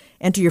link,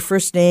 enter your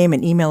first name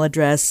and email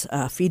address.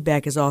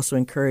 Feedback is also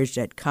encouraged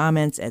at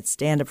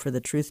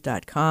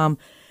comments@standupforthetruth.com.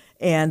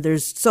 And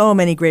there's so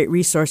many great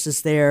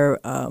resources there.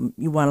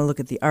 You want to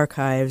look at the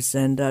archives.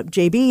 And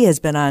JB has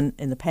been on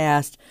in the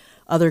past,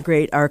 other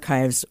great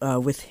archives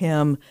with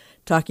him,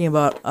 talking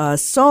about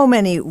so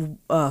many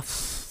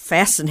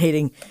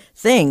fascinating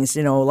things.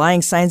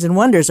 Lying signs and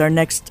wonders are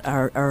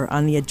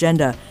on the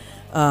agenda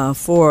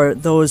for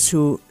those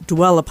who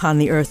dwell upon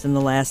the earth in the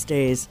last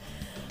days.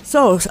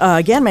 So,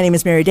 again, my name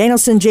is Mary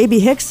Danielson,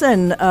 J.B.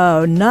 Hixson,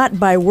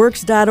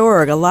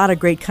 notbyworks.org. A lot of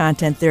great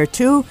content there,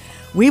 too.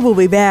 We will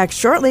be back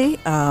shortly.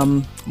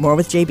 More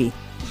with JB.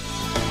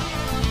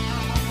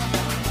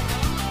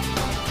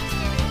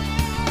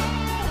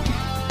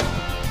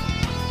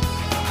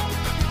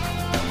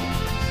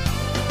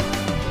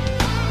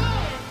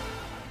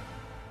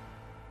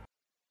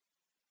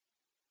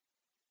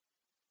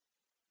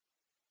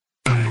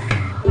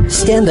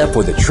 Stand Up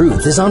for the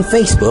Truth is on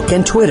Facebook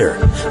and Twitter.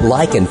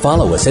 Like and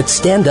follow us at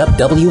Stand Up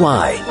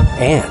WI.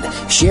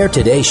 And share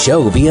today's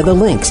show via the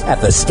links at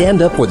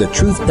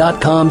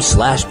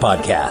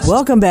thestandupforthetruth.com/podcast.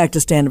 Welcome back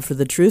to Stand Up for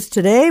the Truth.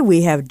 Today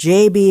we have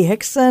J.B.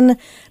 Hixson,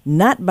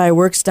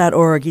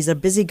 notbyworks.org. He's a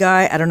busy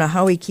guy. I don't know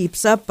how he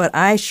keeps up, but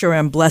I sure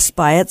am blessed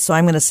by it, so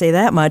I'm going to say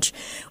that much.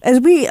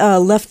 As we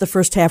left the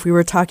first half, we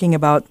were talking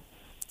about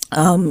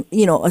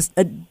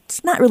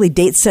it's not really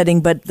date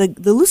setting, but the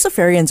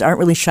Luciferians aren't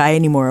really shy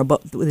anymore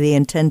about what they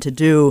intend to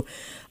do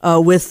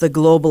with the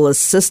globalist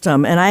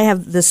system. And I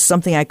have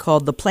something I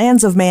called the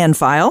Plans of Man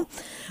file,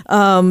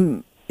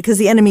 because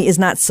the enemy is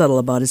not subtle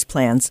about his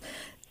plans.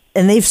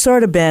 And they've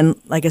sort of been,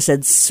 like I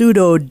said,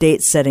 pseudo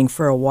date setting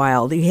for a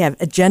while. You have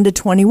Agenda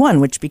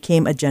 21, which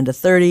became Agenda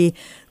 30,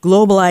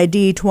 Global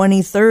ID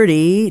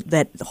 2030,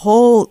 that the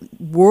whole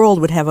world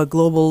would have a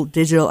global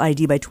digital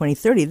ID by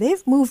 2030.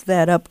 They've moved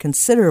that up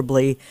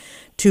considerably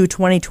to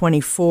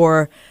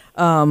 2024,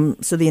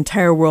 so the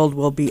entire world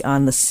will be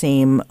on the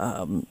same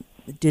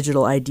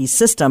digital ID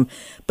system.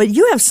 But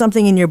you have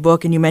something in your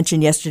book, and you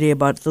mentioned yesterday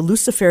about the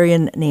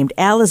Luciferian named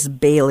Alice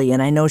Bailey,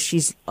 and I know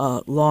she's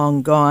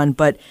long gone,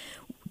 but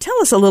tell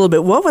us a little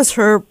bit, what was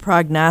her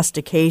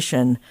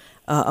prognostication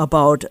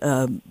about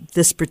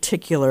this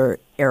particular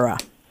era?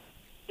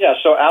 Yeah,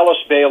 so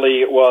Alice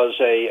Bailey was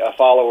a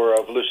follower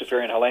of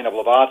Luciferian Helena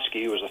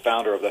Blavatsky, who was the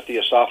founder of the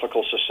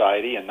Theosophical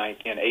Society in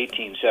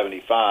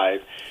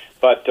 1875.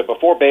 But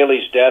before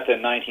Bailey's death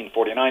in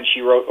 1949,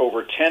 she wrote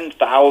over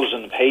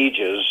 10,000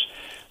 pages,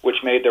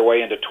 which made their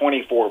way into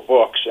 24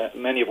 books,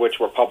 many of which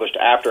were published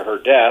after her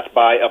death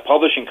by a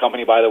publishing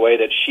company, by the way,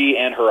 that she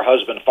and her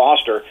husband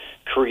Foster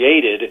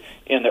created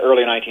in the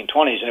early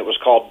 1920s, and it was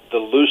called the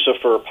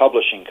Lucifer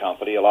Publishing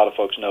Company. A lot of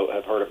folks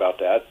have heard about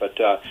that, but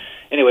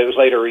anyway, it was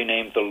later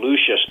renamed the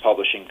Lucius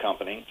Publishing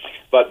Company.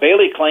 But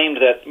Bailey claimed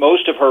that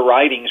most of her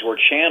writings were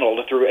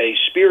channeled through a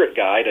spirit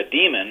guide, a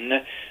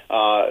demon.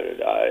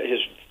 His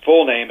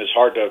full name is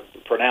hard to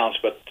pronounce,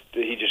 but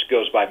he just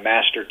goes by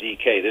Master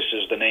DK. This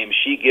is the name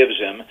she gives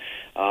him,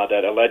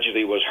 that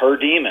allegedly was her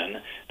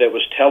demon that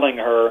was telling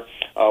her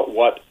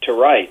what to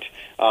write.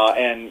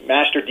 And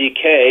Master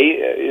DK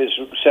is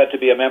said to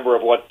be a member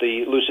of what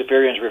the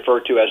Luciferians refer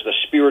to as the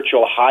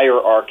spiritual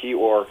hierarchy,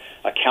 or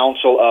a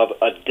council of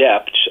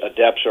adepts.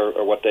 Adepts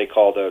are what they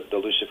call the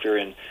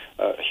Luciferian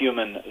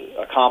human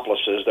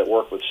accomplices that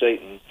work with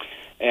Satan,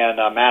 and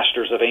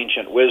masters of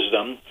ancient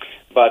wisdom.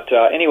 But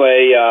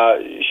anyway,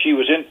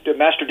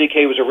 Master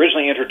DK was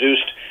originally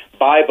introduced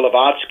by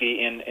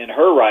Blavatsky in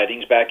her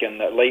writings back in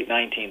the late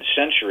 19th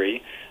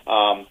century,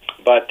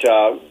 but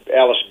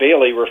Alice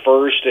Bailey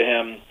refers to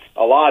him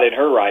a lot in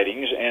her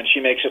writings, and she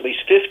makes at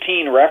least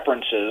 15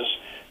 references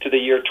to the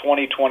year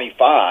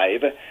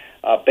 2025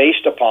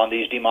 based upon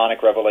these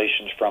demonic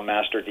revelations from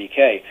Master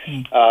DK.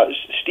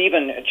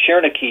 Stephen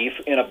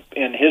Chernihiv,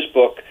 in his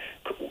book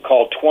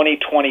called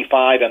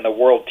 2025 and the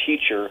World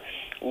Teacher,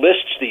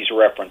 lists these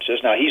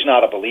references. Now, he's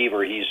not a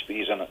believer; he's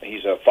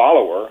a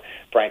follower,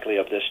 frankly,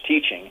 of this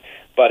teaching.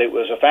 But it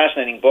was a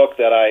fascinating book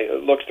that I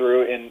looked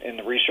through in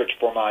the research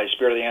for my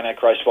Spirit of the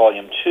Antichrist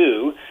Volume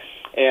 2,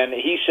 and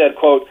he said,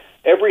 quote,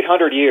 "Every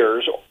 100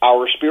 years,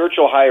 our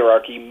spiritual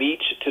hierarchy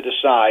meets to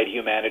decide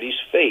humanity's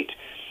fate."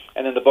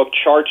 And then the book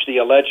charts the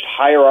alleged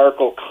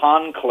hierarchical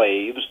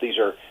conclaves. These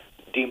are,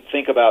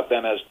 think about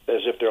them as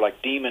if they're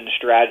like demon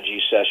strategy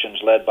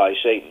sessions led by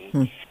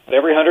Satan. And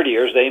every 100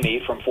 years, they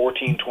meet from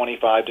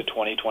 1425 to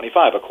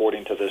 2025,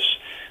 according to this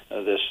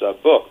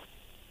book.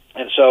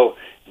 And so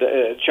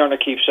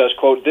Chernihiv says,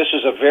 quote, "This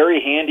is a very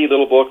handy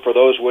little book for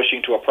those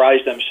wishing to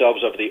apprise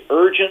themselves of the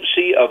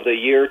urgency of the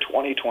year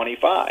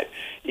 2025.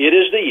 It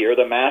is the year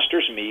the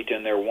masters meet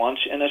in their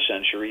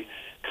once-in-a-century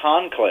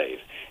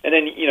conclave." And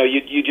then,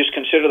 you just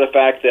consider the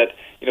fact that,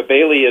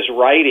 Bailey is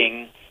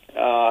writing,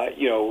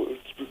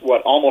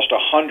 almost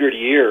 100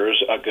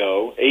 years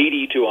ago,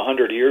 80 to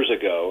 100 years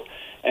ago,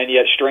 and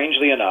yet,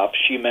 strangely enough,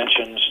 she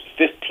mentions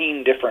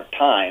 15 different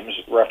times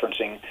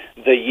referencing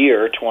the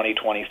year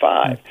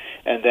 2025.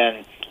 And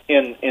then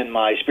in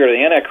my Spirit of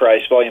the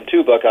Antichrist Volume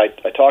 2 book, I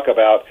talk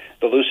about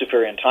the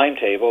Luciferian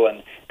timetable,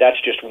 and that's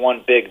just one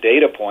big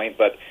data point.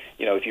 But,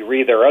 if you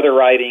read their other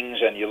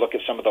writings and you look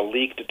at some of the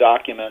leaked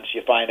documents,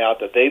 you find out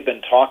that they've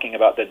been talking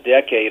about the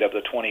decade of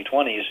the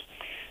 2020s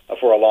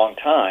for a long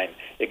time.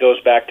 It goes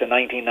back to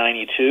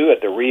 1992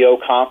 at the Rio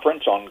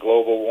Conference on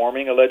global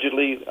warming,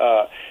 allegedly,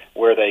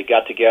 where they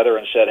got together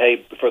and said,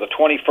 "Hey, for the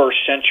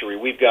 21st century,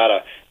 we've got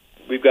to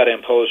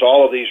impose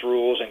all of these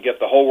rules and get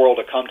the whole world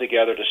to come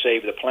together to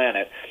save the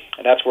planet."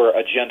 And that's where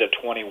Agenda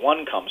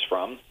 21 comes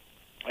from.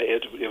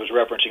 It was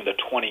referencing the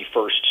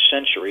 21st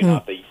century,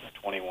 not the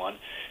 21.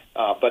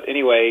 But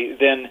anyway,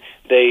 then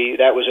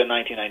that was in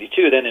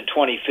 1992. Then in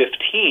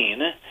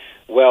 2015,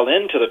 well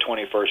into the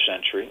 21st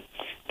century,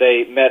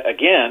 they met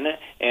again,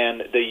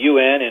 and the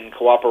UN, in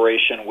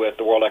cooperation with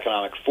the World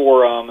Economic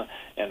Forum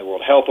and the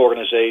World Health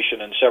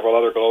Organization and several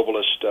other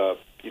globalist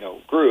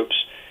groups,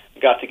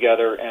 got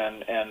together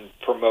and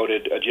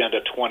promoted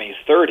Agenda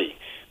 2030,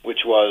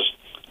 which was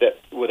that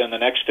within the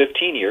next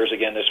 15 years,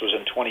 again, this was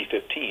in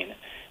 2015,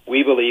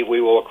 we believe we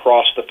will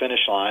cross the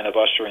finish line of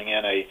ushering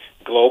in a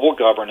global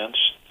governance,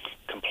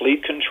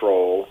 complete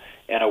control,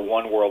 and a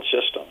one-world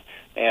system.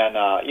 And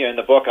in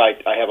the book,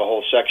 I have a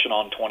whole section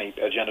on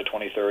Agenda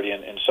 2030,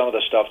 and some of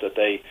the stuff that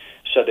they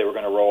said they were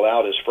going to roll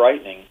out is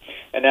frightening.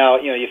 And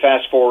now, you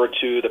fast forward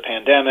to the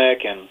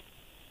pandemic and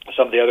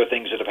some of the other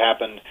things that have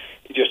happened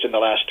just in the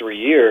last 3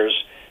 years,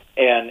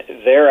 and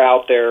they're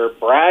out there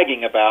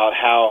bragging about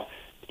how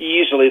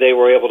easily they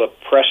were able to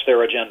press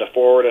their agenda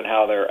forward and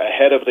how they're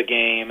ahead of the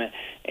game,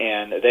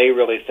 and they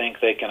really think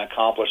they can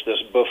accomplish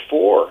this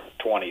before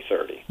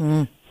 2030.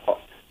 I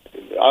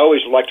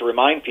always like to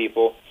remind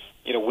people,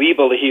 we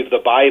believe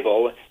the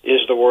Bible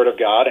is the Word of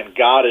God, and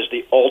God is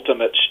the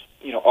ultimate,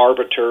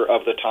 arbiter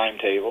of the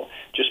timetable.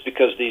 Just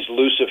because these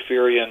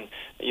Luciferian,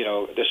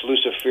 this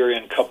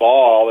Luciferian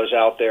cabal is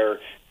out there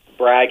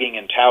bragging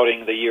and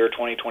touting the year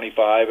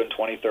 2025 and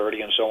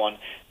 2030 and so on,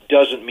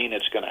 doesn't mean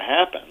it's going to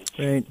happen.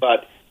 Right.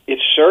 But it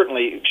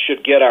certainly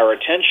should get our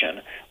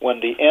attention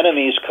when the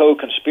enemy's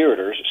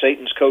co-conspirators,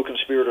 Satan's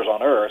co-conspirators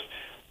on earth,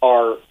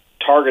 are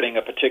targeting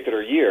a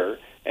particular year,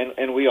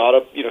 and we ought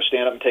to,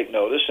 stand up and take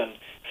notice and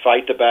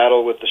fight the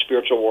battle with the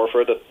spiritual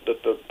warfare that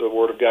the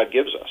Word of God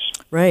gives us.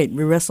 Right.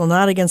 We wrestle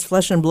not against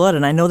flesh and blood,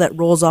 and I know that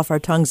rolls off our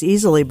tongues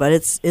easily, but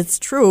it's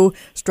true.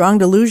 Strong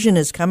delusion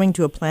is coming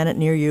to a planet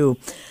near you.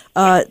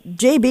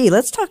 JB,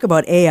 let's talk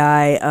about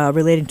AI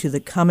relating to the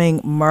coming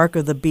mark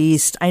of the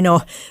beast. I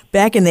know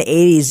back in the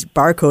 80s,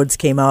 barcodes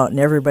came out and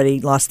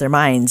everybody lost their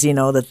minds,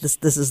 that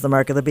this is the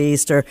mark of the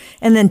beast.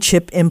 And then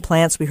chip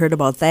implants, we heard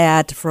about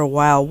that for a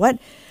while. What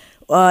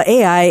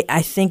AI,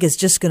 I think, is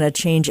just going to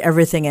change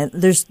everything. And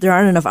there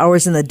aren't enough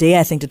hours in the day,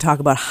 I think, to talk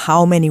about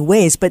how many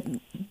ways. But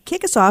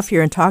kick us off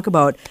here and talk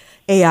about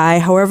AI,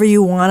 however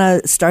you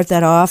want to start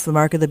that off, the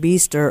mark of the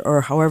beast,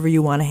 or however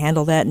you want to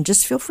handle that. And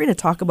just feel free to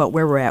talk about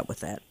where we're at with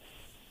that.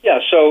 Yeah,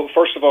 so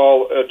first of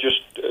all,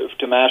 just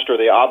to master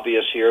the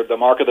obvious here, the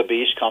mark of the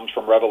beast comes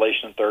from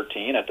Revelation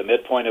 13. At the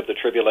midpoint of the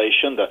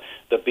tribulation,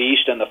 the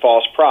beast and the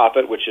false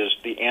prophet, which is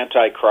the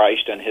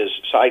Antichrist and his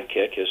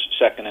sidekick, his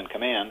second in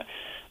command,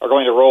 are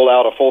going to roll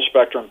out a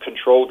full-spectrum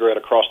control grid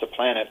across the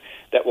planet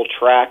that will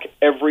track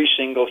every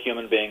single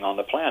human being on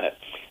the planet.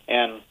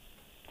 And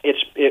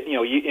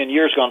in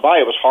years gone by,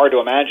 it was hard to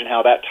imagine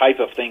how that type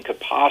of thing could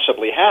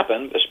possibly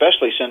happen,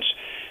 especially since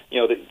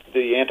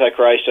the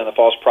Antichrist and the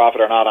false prophet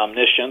are not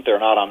omniscient, they're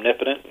not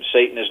omnipotent.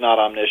 Satan is not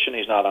omniscient,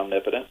 he's not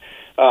omnipotent.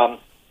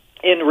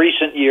 In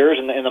recent years,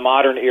 in the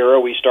modern era,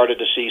 we started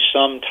to see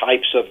some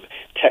types of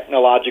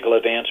technological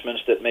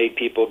advancements that made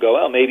people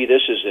go, oh, maybe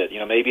this is it.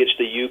 Maybe it's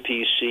the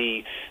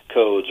UPC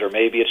codes, or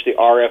maybe it's the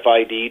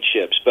RFID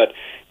chips. But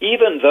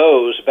even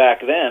those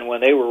back then,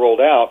 when they were rolled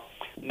out,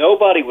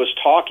 nobody was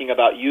talking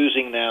about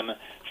using them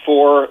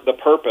for the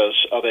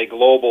purpose of a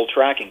global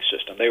tracking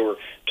system. They were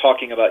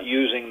talking about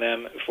using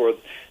them for,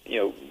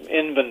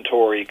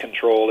 inventory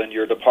control in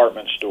your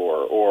department store,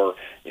 or,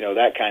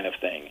 that kind of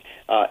thing.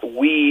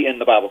 We, in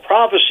the Bible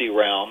prophecy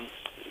realm,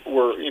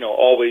 were,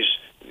 always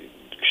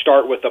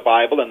start with the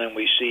Bible, and then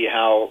we see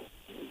how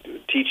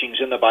teachings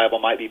in the Bible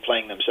might be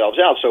playing themselves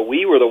out. So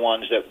we were the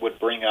ones that would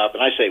bring up,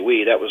 and I say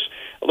we, that was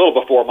a little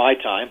before my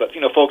time, but,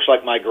 folks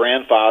like my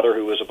grandfather,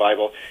 who was a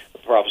Bible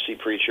prophecy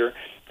preacher,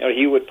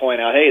 he would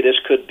point out, hey, this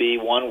could be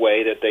one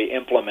way that they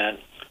implement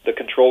the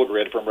control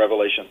grid from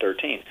Revelation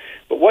 13.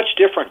 But what's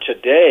different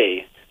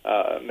today,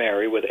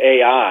 Mary, with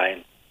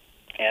AI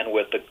and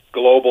with the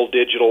global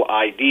digital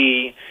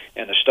ID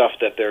and the stuff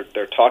that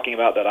they're talking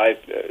about that I've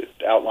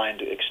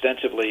outlined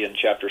extensively in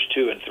chapters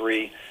 2 and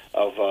 3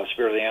 of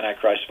Spirit of the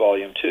Antichrist,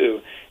 Volume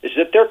 2, is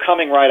that they're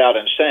coming right out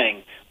and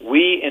saying,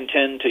 we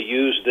intend to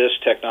use this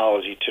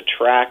technology to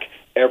track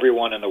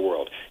everyone in the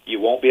world. You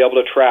won't be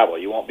able to travel.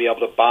 You won't be able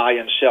to buy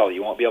and sell.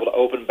 You won't be able to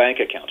open bank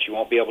accounts. You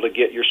won't be able to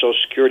get your Social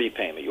Security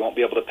payment. You won't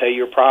be able to pay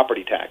your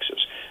property taxes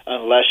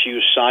unless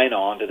you sign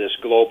on to this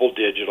global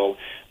digital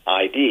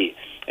ID.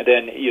 And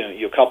then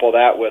you couple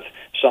that with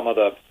some of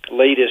the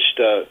latest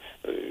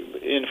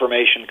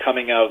information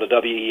coming out of the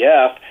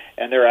WEF,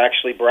 and they're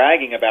actually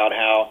bragging about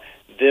how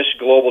this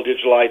global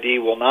digital ID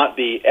will not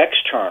be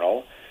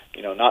external,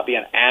 not be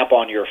an app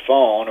on your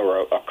phone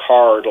or a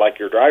card like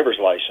your driver's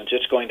license.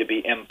 It's going to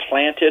be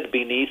implanted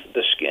beneath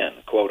the skin,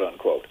 quote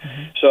unquote.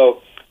 Mm-hmm.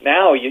 So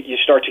now you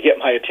start to get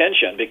my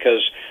attention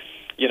because,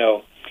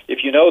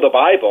 if you know the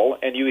Bible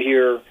and you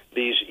hear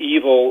these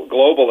evil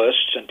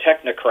globalists and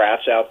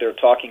technocrats out there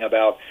talking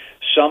about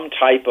some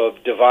type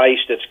of device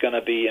that's going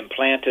to be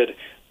implanted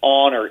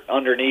on or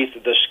underneath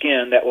the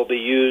skin that will be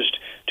used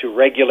to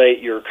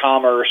regulate your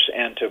commerce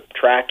and to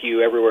track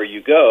you everywhere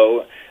you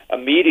go,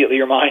 immediately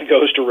your mind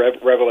goes to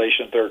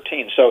Revelation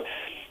 13. So,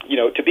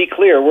 to be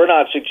clear, we're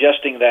not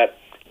suggesting that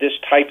this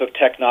type of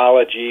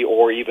technology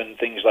or even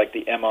things like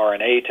the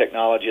mRNA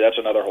technology, that's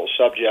another whole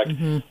subject,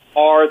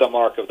 are the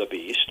mark of the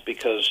beast,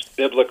 because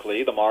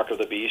biblically the mark of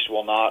the beast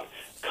will not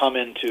come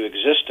into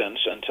existence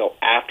until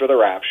after the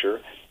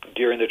rapture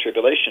during the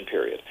tribulation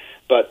period.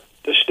 But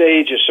the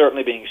stage is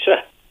certainly being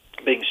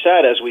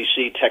set as we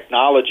see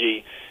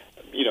technology,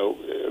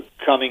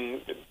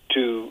 coming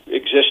to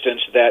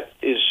existence that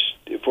is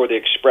for the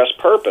express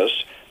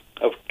purpose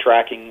of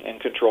tracking and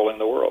controlling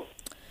the world.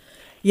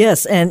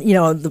 Yes, and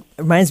it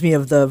reminds me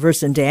of the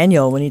verse in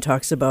Daniel when he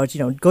talks about,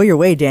 go your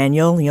way,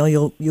 Daniel.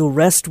 You'll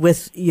rest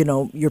with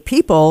your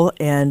people,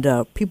 and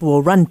people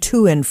will run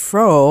to and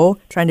fro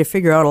trying to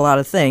figure out a lot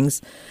of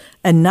things,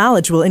 and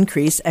knowledge will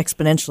increase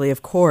exponentially,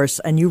 of course.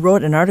 And you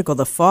wrote an article,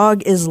 "The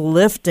fog is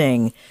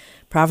lifting.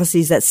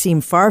 Prophecies that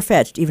seem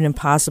far-fetched, even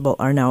impossible,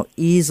 are now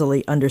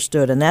easily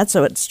understood." And that's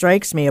what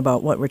strikes me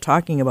about what we're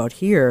talking about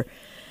here.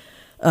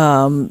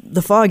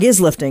 The fog is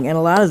lifting, and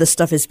a lot of this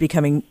stuff is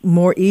becoming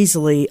more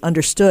easily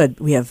understood.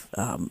 We have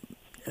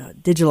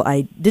digital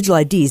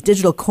IDs,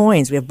 digital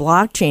coins. We have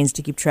blockchains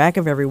to keep track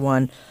of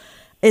everyone.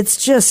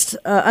 It's just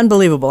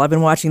unbelievable. I've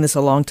been watching this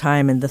a long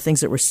time, and the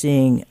things that we're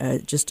seeing,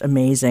 just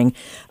amazing.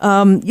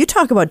 You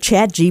talk about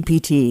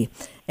ChatGPT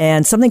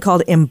and something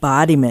called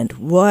embodiment.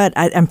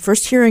 I'm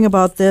first hearing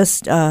about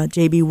this,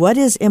 JB. What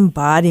is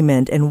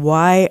embodiment, and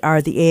why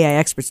are the AI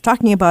experts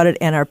talking about it,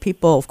 and are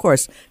people, of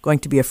course, going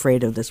to be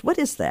afraid of this? What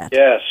is that?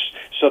 Yes.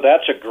 So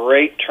that's a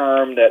great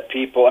term that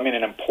people, an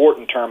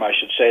important term, I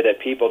should say, that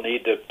people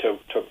need to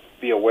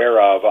be aware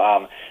of.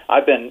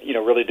 I've been,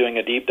 really doing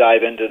a deep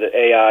dive into the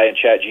AI and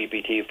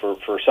ChatGPT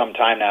for some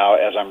time now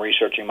as I'm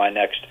researching my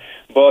next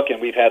book,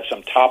 and we've had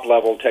some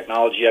top-level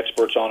technology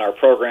experts on our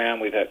program.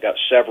 We've got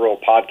several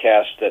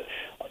podcasts that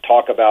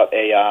talk about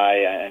AI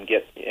and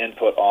get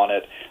input on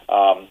it.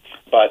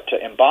 But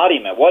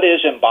embodiment, what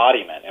is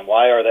embodiment, and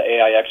why are the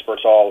AI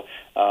experts all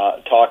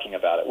talking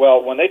about it?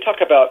 Well, when they talk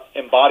about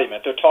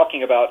embodiment, they're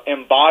talking about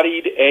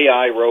embodied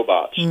AI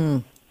robots.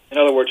 In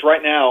other words,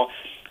 right now,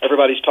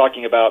 everybody's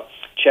talking about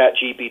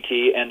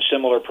ChatGPT and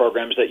similar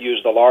programs that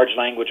use the large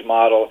language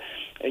model,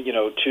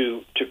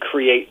 to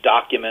create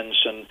documents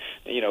and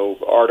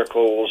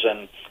articles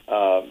and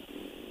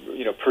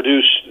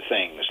produce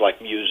things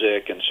like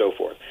music and so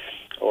forth,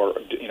 or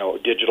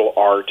digital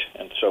art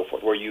and so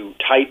forth, where you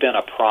type in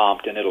a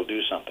prompt and it'll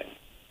do something.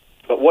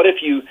 But what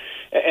if you,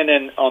 and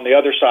then on the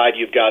other side,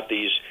 you've got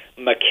these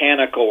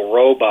mechanical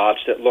robots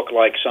that look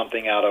like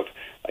something out of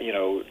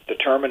the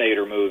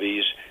Terminator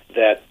movies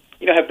that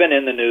have been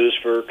in the news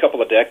for a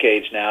couple of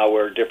decades now,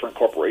 where different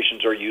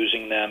corporations are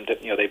using them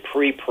to, they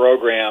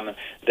pre-program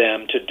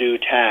them to do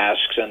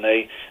tasks, and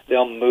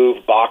they'll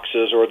move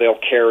boxes, or they'll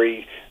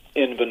carry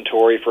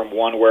inventory from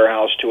one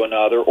warehouse to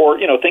another, or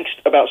think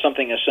about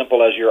something as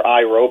simple as your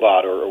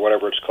iRobot or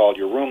whatever it's called,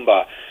 your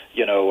Roomba,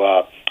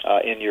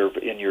 in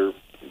your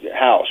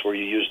house, where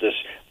you use this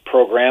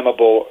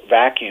programmable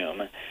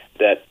vacuum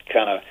that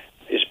kind of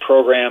is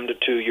programmed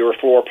to your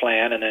floor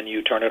plan, and then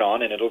you turn it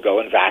on and it'll go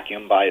and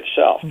vacuum by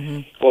itself.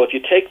 Well, if you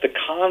take the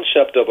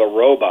concept of a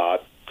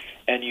robot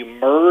and you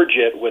merge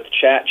it with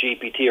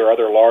ChatGPT or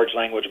other large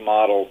language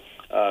model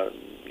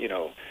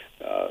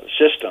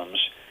systems,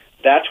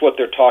 that's what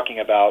they're talking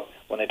about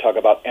when they talk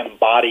about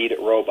embodied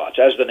robots.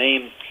 As the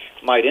name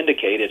might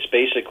indicate, it's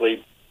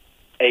basically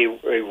a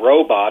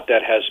robot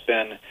that has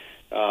been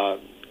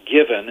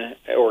given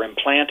or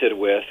implanted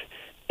with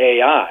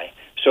AI,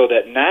 so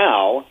that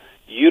now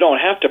you don't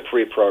have to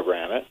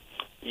pre-program it.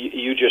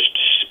 You just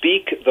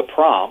speak the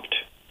prompt,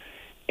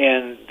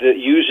 and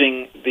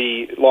using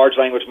the large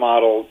language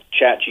model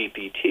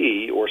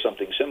ChatGPT or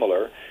something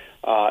similar,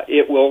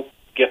 it will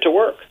get to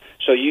work.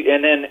 So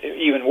and then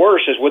even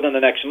worse is within the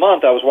next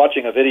month. I was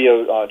watching a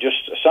video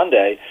just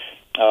Sunday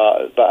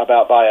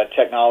by a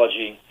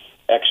technology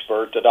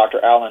expert,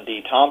 Dr. Alan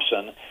D.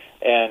 Thompson,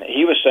 and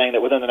he was saying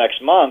that within the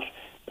next month,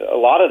 a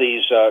lot of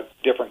these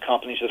different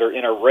companies that are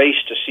in a race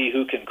to see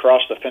who can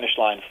cross the finish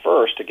line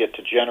first to get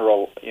to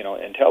general,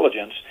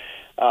 intelligence,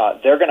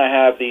 they're going to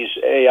have these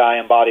AI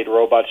embodied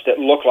robots that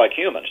look like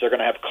humans. They're going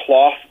to have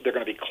cloth. They're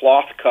going to be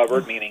cloth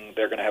covered, meaning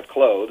they're going to have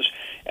clothes,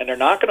 and they're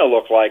not going to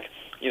look like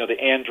the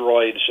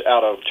androids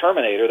out of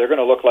Terminator. They're going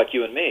to look like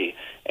you and me.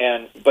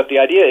 But the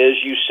idea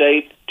is you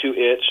say to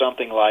it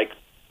something like,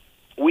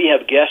 "We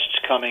have guests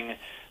coming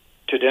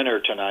to dinner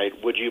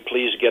tonight. Would you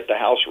please get the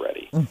house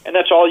ready?" And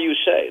that's all you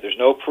say. There's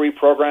no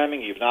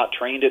pre-programming. You've not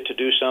trained it to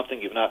do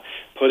something. You've not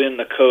put in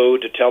the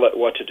code to tell it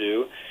what to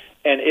do.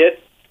 And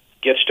it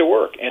gets to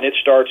work, and it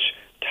starts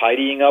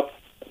tidying up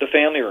the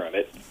family room.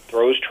 It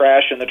throws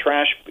trash in the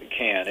trash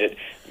can. It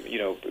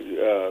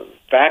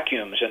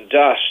vacuums and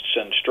dusts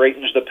and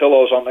straightens the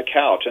pillows on the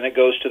couch, and it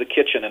goes to the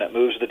kitchen and it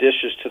moves the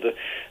dishes to the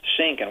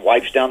sink and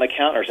wipes down the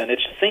counters, and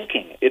it's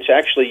thinking. It's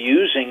actually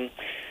using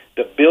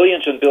the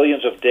billions and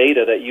billions of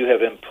data that you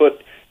have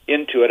input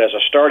into it as a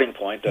starting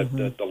point,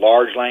 the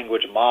large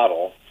language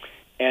model,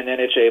 and then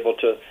it's able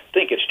to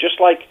think. It's just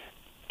like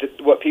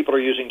what people are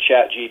using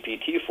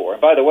ChatGPT for.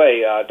 And by the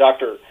way,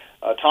 Dr.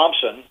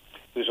 Thompson,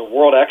 who's a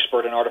world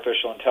expert in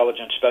artificial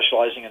intelligence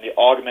specializing in the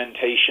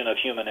augmentation of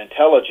human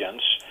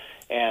intelligence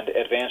and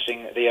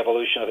advancing the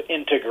evolution of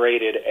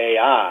integrated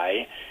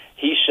AI,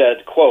 he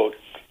said, quote,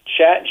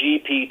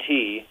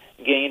 "ChatGPT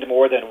gained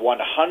more than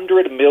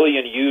 100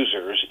 million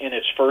users in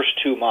its first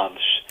 2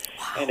 months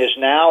and is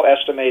now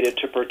estimated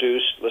to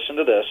produce," listen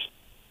to this,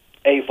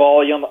 "a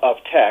volume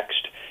of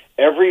text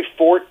every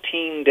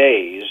 14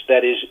 days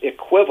that is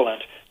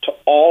equivalent to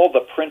all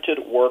the printed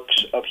works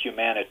of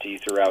humanity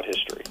throughout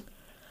history,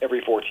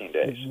 every 14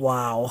 days.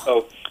 Wow.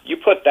 So you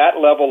put that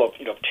level of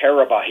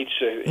terabytes,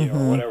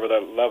 or whatever the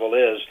level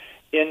is,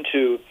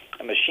 into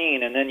a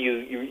machine, and then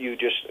you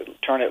just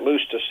turn it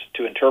loose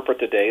to interpret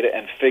the data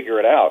and figure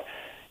it out.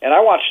 And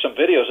I watched some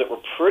videos that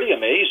were pretty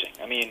amazing.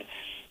 I mean,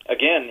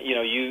 again,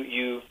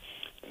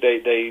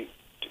 they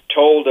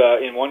told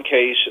in one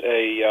case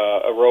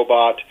a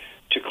robot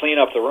to clean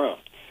up the room.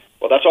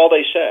 Well, that's all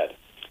they said,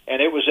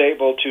 and it was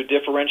able to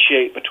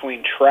differentiate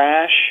between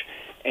trash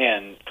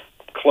and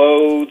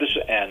clothes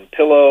and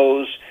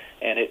pillows,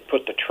 and it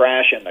put the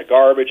trash in the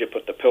garbage, it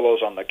put the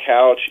pillows on the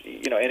couch,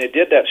 and it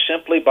did that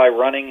simply by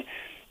running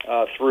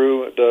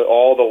through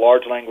all the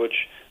large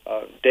language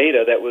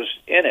data that was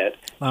in it,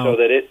 so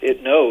that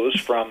it knows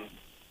from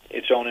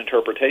its own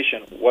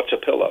interpretation what's a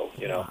pillow,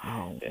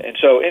 Wow. And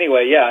so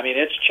anyway, yeah, I mean,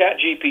 it's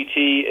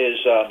ChatGPT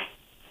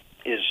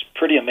is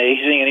pretty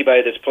amazing.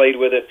 Anybody that's played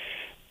with it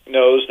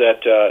knows that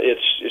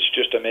it's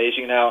just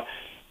amazing. Now,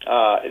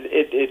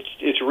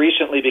 it's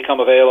recently become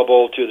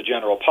available to the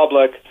general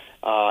public,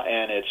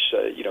 and it's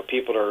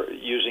people are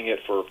using it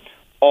for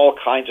all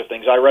kinds of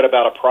things. I read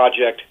about a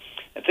project,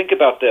 and think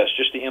about this,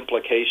 just the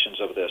implications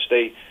of this.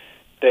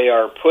 They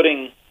are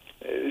putting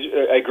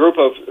a group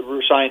of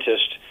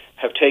scientists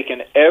have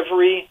taken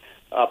every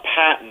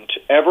patent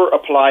ever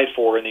applied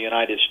for in the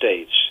United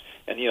States,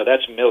 and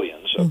that's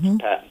millions of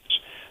patents,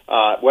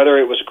 whether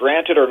it was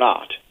granted or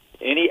not.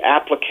 Any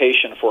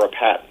application for a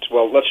patent.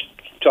 Well, let's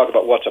talk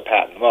about what's a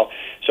patent. Well,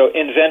 so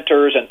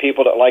inventors and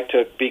people that like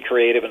to be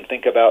creative and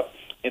think about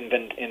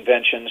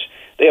inventions,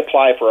 they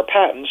apply for a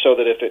patent so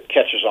that if it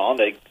catches on,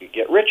 they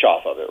get rich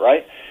off of it,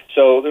 right?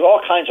 So there's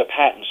all kinds of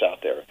patents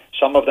out there.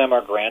 Some of them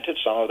are granted,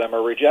 some of them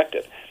are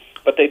rejected.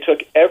 But they took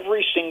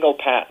every single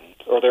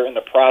patent, or they're in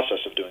the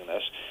process of doing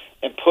this,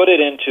 and put it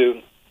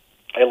into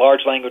a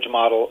large language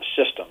model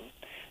system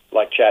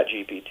like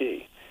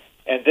ChatGPT.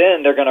 And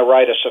then they're going to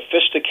write a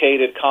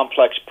sophisticated,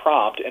 complex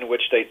prompt in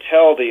which they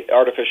tell the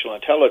artificial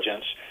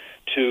intelligence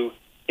to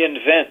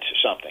invent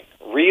something,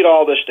 read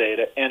all this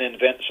data, and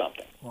invent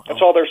something. Wow.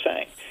 That's all they're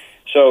saying.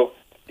 So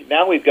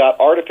now we've got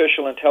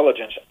artificial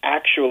intelligence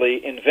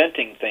actually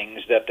inventing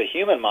things that the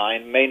human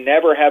mind may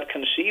never have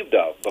conceived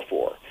of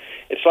before.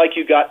 It's like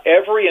you got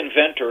every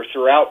inventor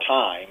throughout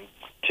time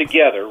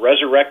together,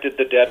 resurrected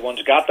the dead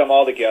ones, got them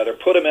all together,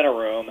 put them in a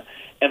room,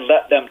 and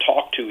let them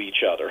talk to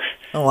each other.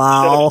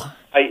 Wow.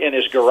 In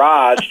his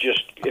garage,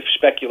 just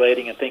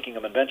speculating and thinking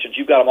of inventions.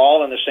 You've got them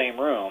all in the same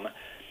room,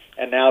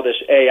 and now this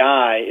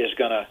AI is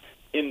going to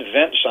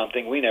invent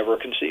something we never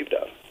conceived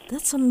of.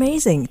 That's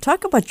amazing.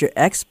 Talk about your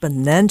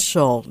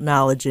exponential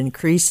knowledge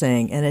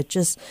increasing, and it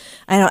just,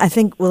 I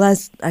think,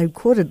 I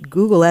quoted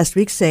Google last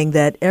week saying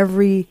that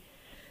every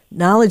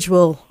knowledge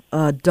will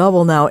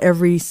double now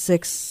every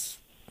 6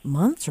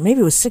 months, or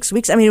maybe it was 6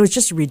 weeks. I mean, it was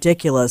just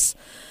ridiculous.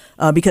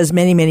 Because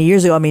many, many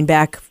years ago,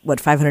 back,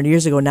 500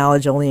 years ago,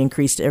 knowledge only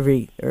increased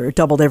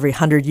doubled every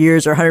 100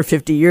 years or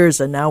 150 years,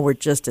 and now we're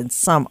just in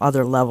some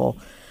other level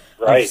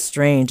of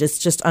strange. It's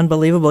just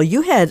unbelievable.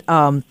 You had,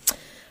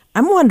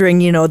 I'm wondering,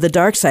 the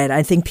dark side.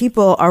 I think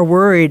people are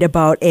worried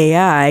about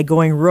AI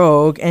going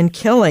rogue and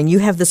killing. You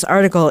have this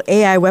article,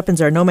 AI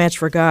Weapons Are No Match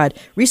for God.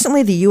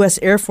 Recently, the U.S.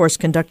 Air Force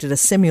conducted a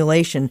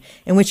simulation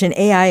in which an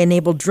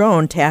AI-enabled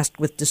drone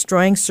tasked with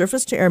destroying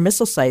surface-to-air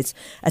missile sites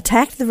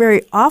attacked the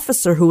very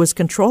officer who was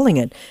controlling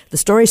it. The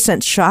story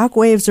sent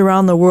shockwaves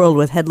around the world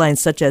with headlines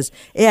such as,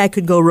 AI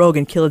could go rogue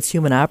and kill its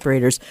human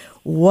operators.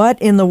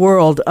 What in the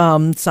world?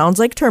 Sounds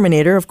like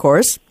Terminator, of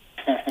course.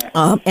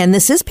 And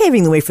this is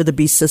paving the way for the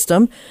beast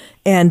system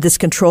and this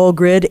control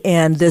grid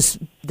and this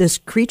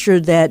creature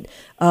that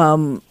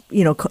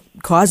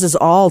causes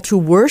all to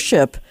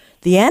worship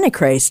the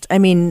Antichrist. I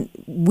mean,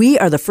 we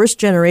are the first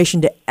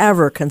generation to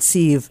ever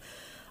conceive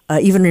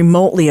even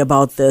remotely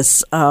about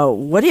this.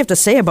 What do you have to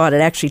say about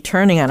it actually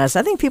turning on us?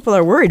 I think people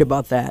are worried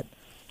about that.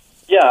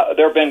 Yeah,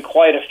 there have been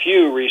quite a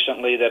few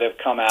recently that have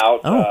come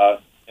out.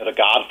 The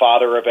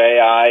godfather of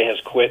AI has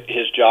quit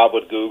his job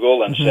with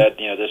Google and said,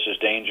 this is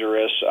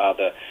dangerous.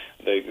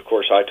 Of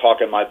course, I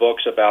talk in my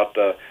books about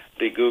the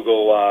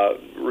Google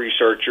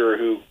researcher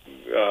who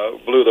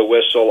blew the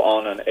whistle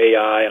on an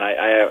AI, and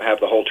I have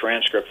the whole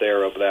transcript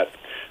there of that,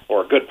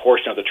 or a good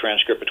portion of the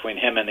transcript between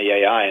him and the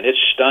AI, and it's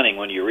stunning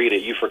when you read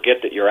it. You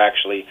forget that you're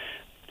actually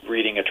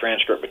reading a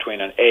transcript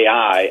between an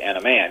AI and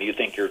a man. You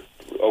think you're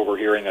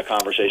overhearing a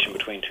conversation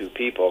between two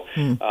people.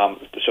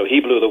 So he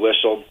blew the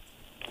whistle,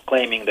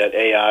 claiming that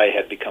AI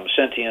had become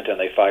sentient, and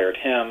they fired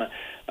him.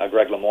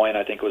 Greg LeMoyne,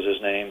 I think was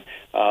his name.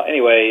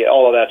 Anyway,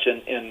 all of that's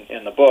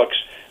in the books.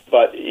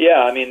 But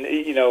yeah, I mean,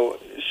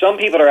 some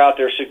people are out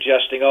there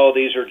suggesting,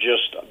 this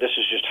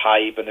is just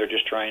hype, and they're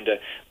just trying to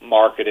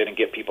market it and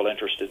get people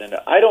interested in it.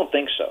 I don't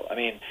think so. I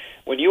mean,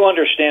 when you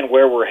understand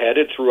where we're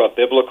headed through a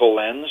biblical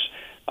lens,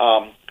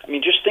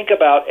 just think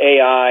about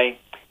AI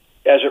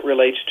as it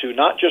relates to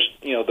not just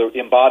the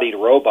embodied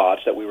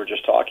robots that we were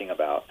just talking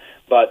about,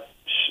 but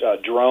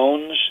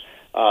drones.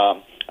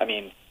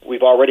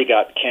 we've already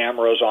got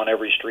cameras on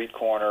every street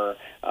corner.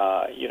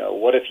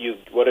 What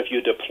if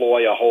you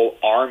deploy a whole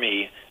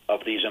army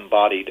of these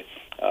embodied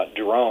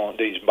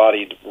these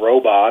embodied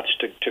robots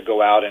to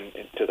go out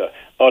into the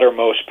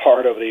uttermost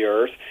part of the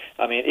earth?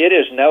 I mean, it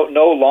is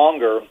no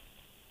longer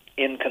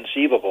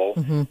inconceivable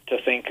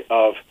to think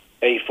of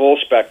a full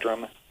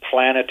spectrum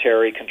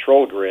planetary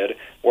control grid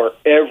where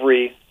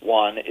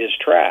everyone is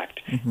tracked.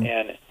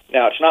 And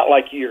now it's not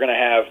like you're going to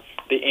have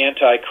the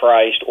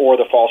Antichrist or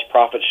the false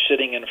prophet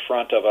sitting in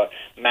front of a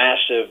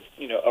massive,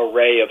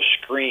 array of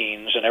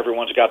screens, and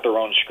everyone's got their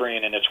own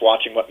screen, and it's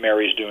watching what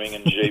Mary's doing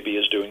and JB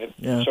is doing,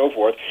 and so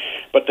forth.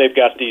 But they've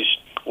got these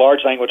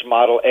large language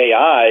model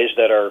AIs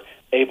that are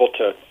able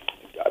to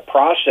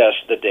process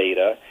the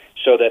data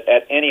so that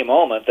at any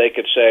moment they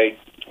could say,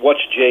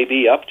 what's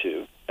JB up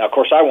to? Now, of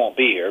course, I won't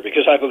be here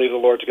because I believe the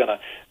Lord's going to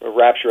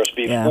rapture us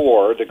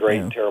before the great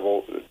and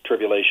terrible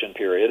tribulation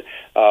period.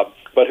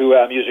 But who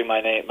I'm using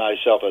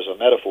myself as a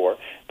metaphor.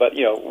 But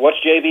what's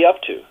JB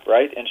up to,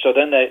 right? And so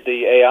then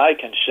the AI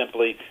can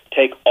simply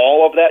take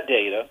all of that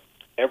data,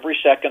 every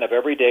second of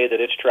every day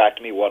that it's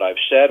tracked me, what I've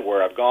said,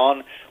 where I've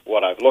gone,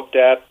 what I've looked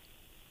at.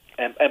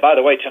 And by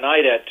the way,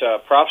 tonight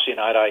at Prophecy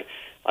Night,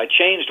 I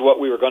changed what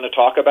we were going to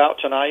talk about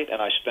tonight,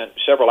 and I spent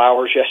several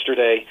hours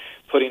yesterday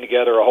putting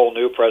together a whole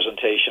new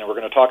presentation. We're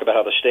going to talk about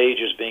how the stage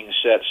is being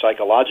set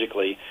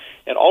psychologically,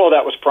 and all of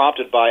that was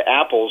prompted by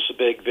Apple's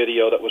big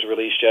video that was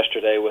released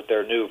yesterday with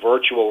their new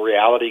virtual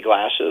reality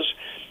glasses.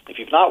 If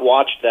you've not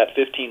watched that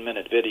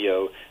 15-minute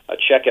video,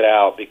 check it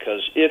out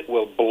because it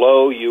will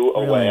blow you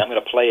away. Really? I'm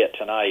going to play it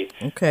tonight.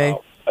 Okay.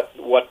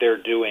 What they're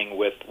doing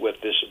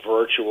with this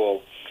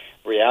virtual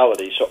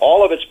reality. So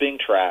all of it's being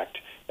tracked.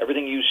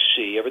 Everything you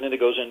see, everything that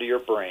goes into your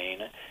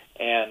brain,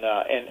 and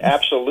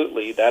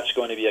absolutely, that's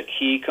going to be a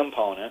key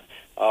component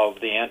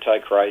of the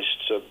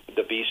Antichrist's,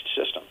 the beast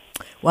system.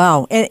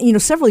 Wow. And,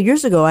 several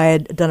years ago, I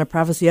had done a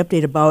prophecy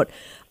update about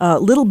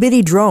little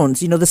bitty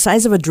drones, the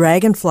size of a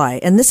dragonfly.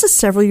 And this is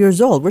several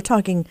years old. We're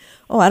talking,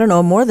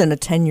 more than a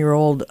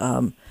 10-year-old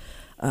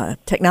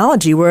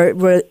technology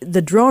where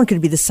the drone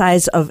could be the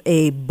size of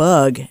a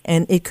bug,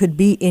 and it could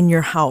be in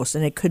your house,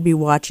 and it could be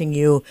watching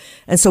you.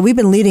 And so we've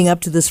been leading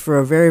up to this for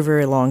a very,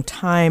 very long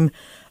time.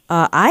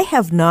 I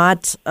have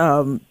not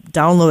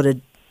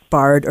downloaded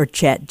Bard or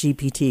Chat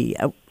GPT.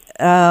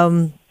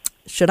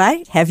 Should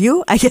I? Have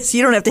you? I guess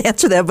you don't have to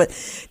answer that, but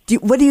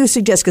what do you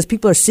suggest? Because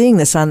people are seeing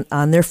this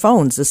on their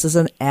phones. This is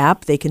an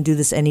app. They can do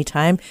this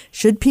anytime.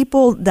 Should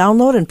people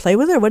download and play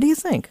with it? What do you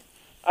think?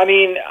 I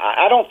mean,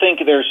 I don't think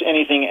there's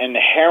anything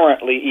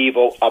inherently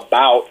evil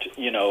about,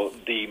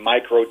 the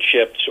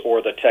microchips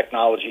or the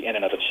technology in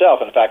and of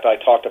itself. In fact, I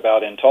talked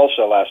about in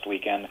Tulsa last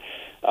weekend,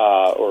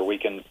 or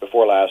weekend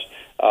before last,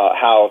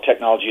 how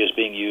technology is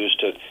being used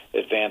to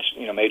advance,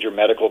 major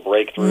medical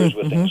breakthroughs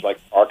with things like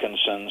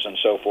Parkinson's and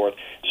so forth.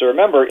 So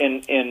remember,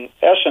 in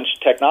essence,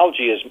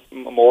 technology is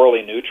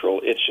morally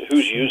neutral. It's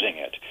who's using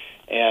it.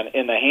 And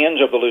in the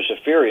hands of the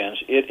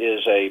Luciferians, it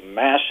is a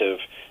massive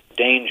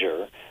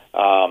danger.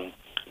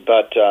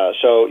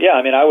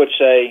 I would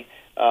say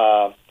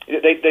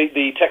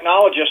the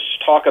technologists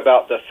talk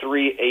about the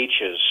three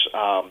H's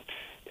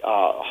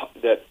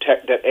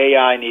that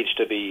AI needs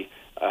to be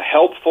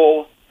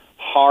helpful,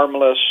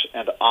 harmless,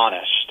 and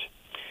honest.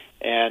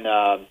 And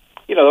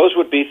those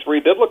would be three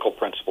biblical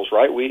principles,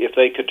 right? If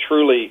they could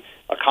truly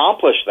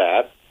accomplish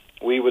that,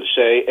 we would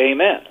say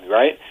amen,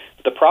 right?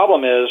 But the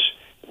problem is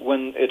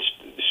when it's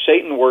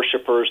Satan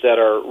worshipers that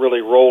are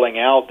really rolling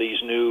out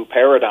these new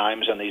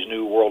paradigms and these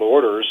new world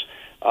orders,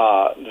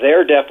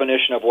 their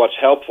definition of what's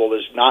helpful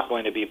is not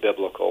going to be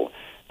biblical.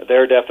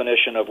 Their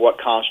definition of what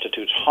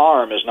constitutes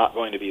harm is not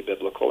going to be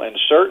biblical, and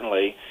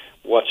certainly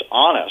what's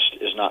honest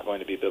is not going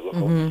to be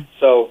biblical.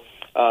 So,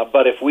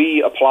 but if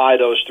we apply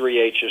those three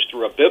H's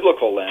through a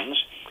biblical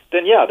lens,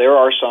 then there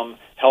are some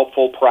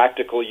helpful,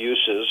 practical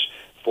uses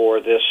for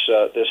this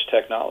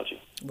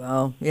technology.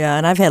 Well, yeah,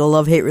 and I've had a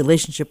love-hate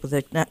relationship with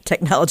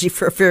technology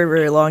for a very,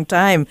 very long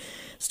time,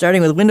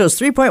 starting with Windows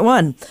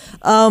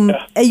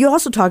 3.1. You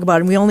also talk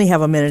about, and we only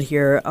have a minute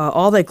here,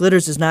 all that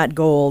glitters is not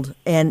gold,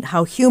 and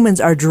how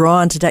humans are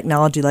drawn to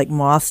technology like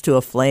moths to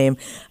a flame.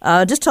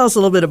 Just tell us a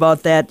little bit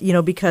about that,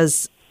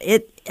 because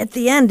in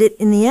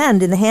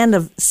the hand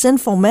of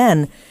sinful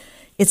men,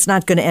 it's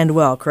not going to end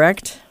well,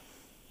 correct?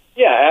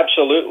 Yeah,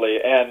 absolutely.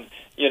 And,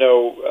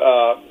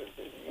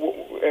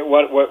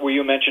 what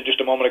you mentioned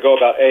just a moment ago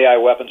about AI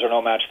weapons are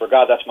no match for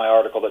God, that's my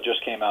article that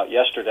just came out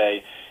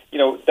yesterday.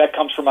 That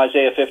comes from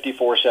Isaiah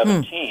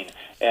 54:17.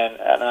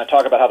 And I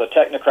talk about how the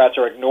technocrats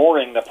are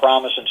ignoring the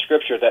promise in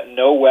Scripture that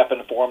no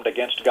weapon formed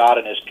against God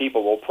and His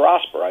people will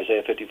prosper,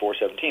 Isaiah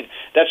 54:17.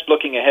 That's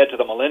looking ahead to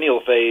the millennial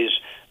phase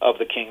of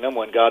the kingdom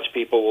when God's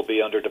people will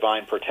be under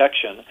divine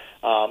protection.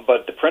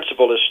 But the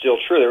principle is still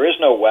true. There is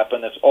no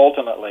weapon that's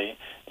ultimately,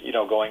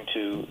 going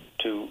to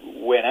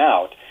win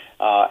out.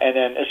 And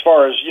then as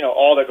far as,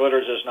 all that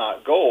glitters is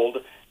not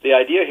gold, the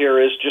idea here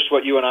is just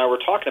what you and I were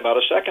talking about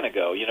a second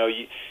ago.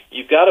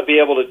 You've got to be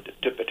able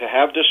to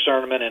have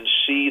discernment and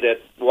see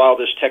that while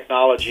this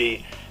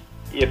technology,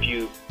 if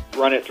you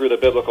run it through the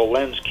biblical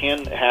lens,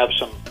 can have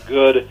some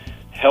good,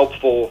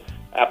 helpful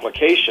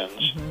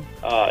applications.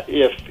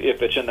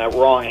 If it's in the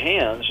wrong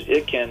hands,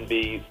 it can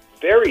be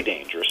very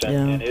dangerous.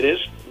 And it is,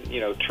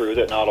 true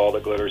that not all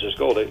that glitters is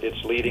gold.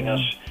 It's leading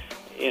us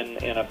in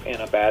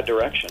a bad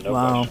direction. No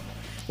question.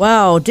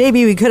 Wow,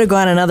 JB, we could have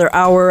gone another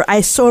hour.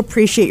 I so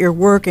appreciate your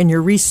work and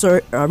your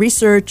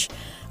research.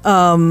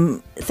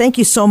 Thank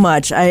you so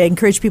much. I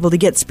encourage people to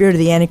get Spirit of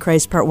the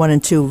Antichrist Part 1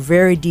 and 2.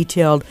 Very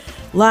detailed.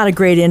 A lot of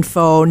great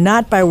info.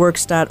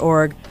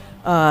 Notbyworks.org.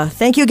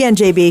 Thank you again,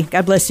 JB.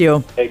 God bless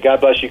you. Hey,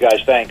 God bless you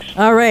guys. Thanks.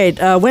 All right.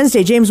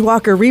 Wednesday, James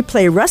Walker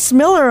replay. Russ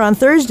Miller on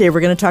Thursday.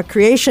 We're going to talk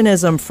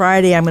creationism.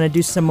 Friday, I'm going to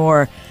do some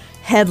more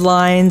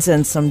headlines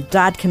and some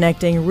dot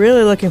connecting.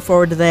 Really looking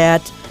forward to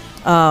that.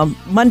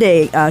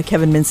 Monday,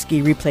 Kevin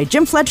Minsky replay.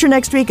 Jim Fletcher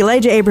next week.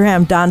 Elijah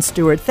Abraham, Don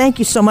Stewart. Thank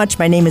you so much.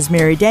 My name is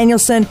Mary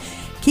Danielson.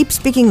 Keep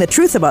speaking the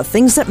truth about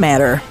things that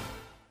matter.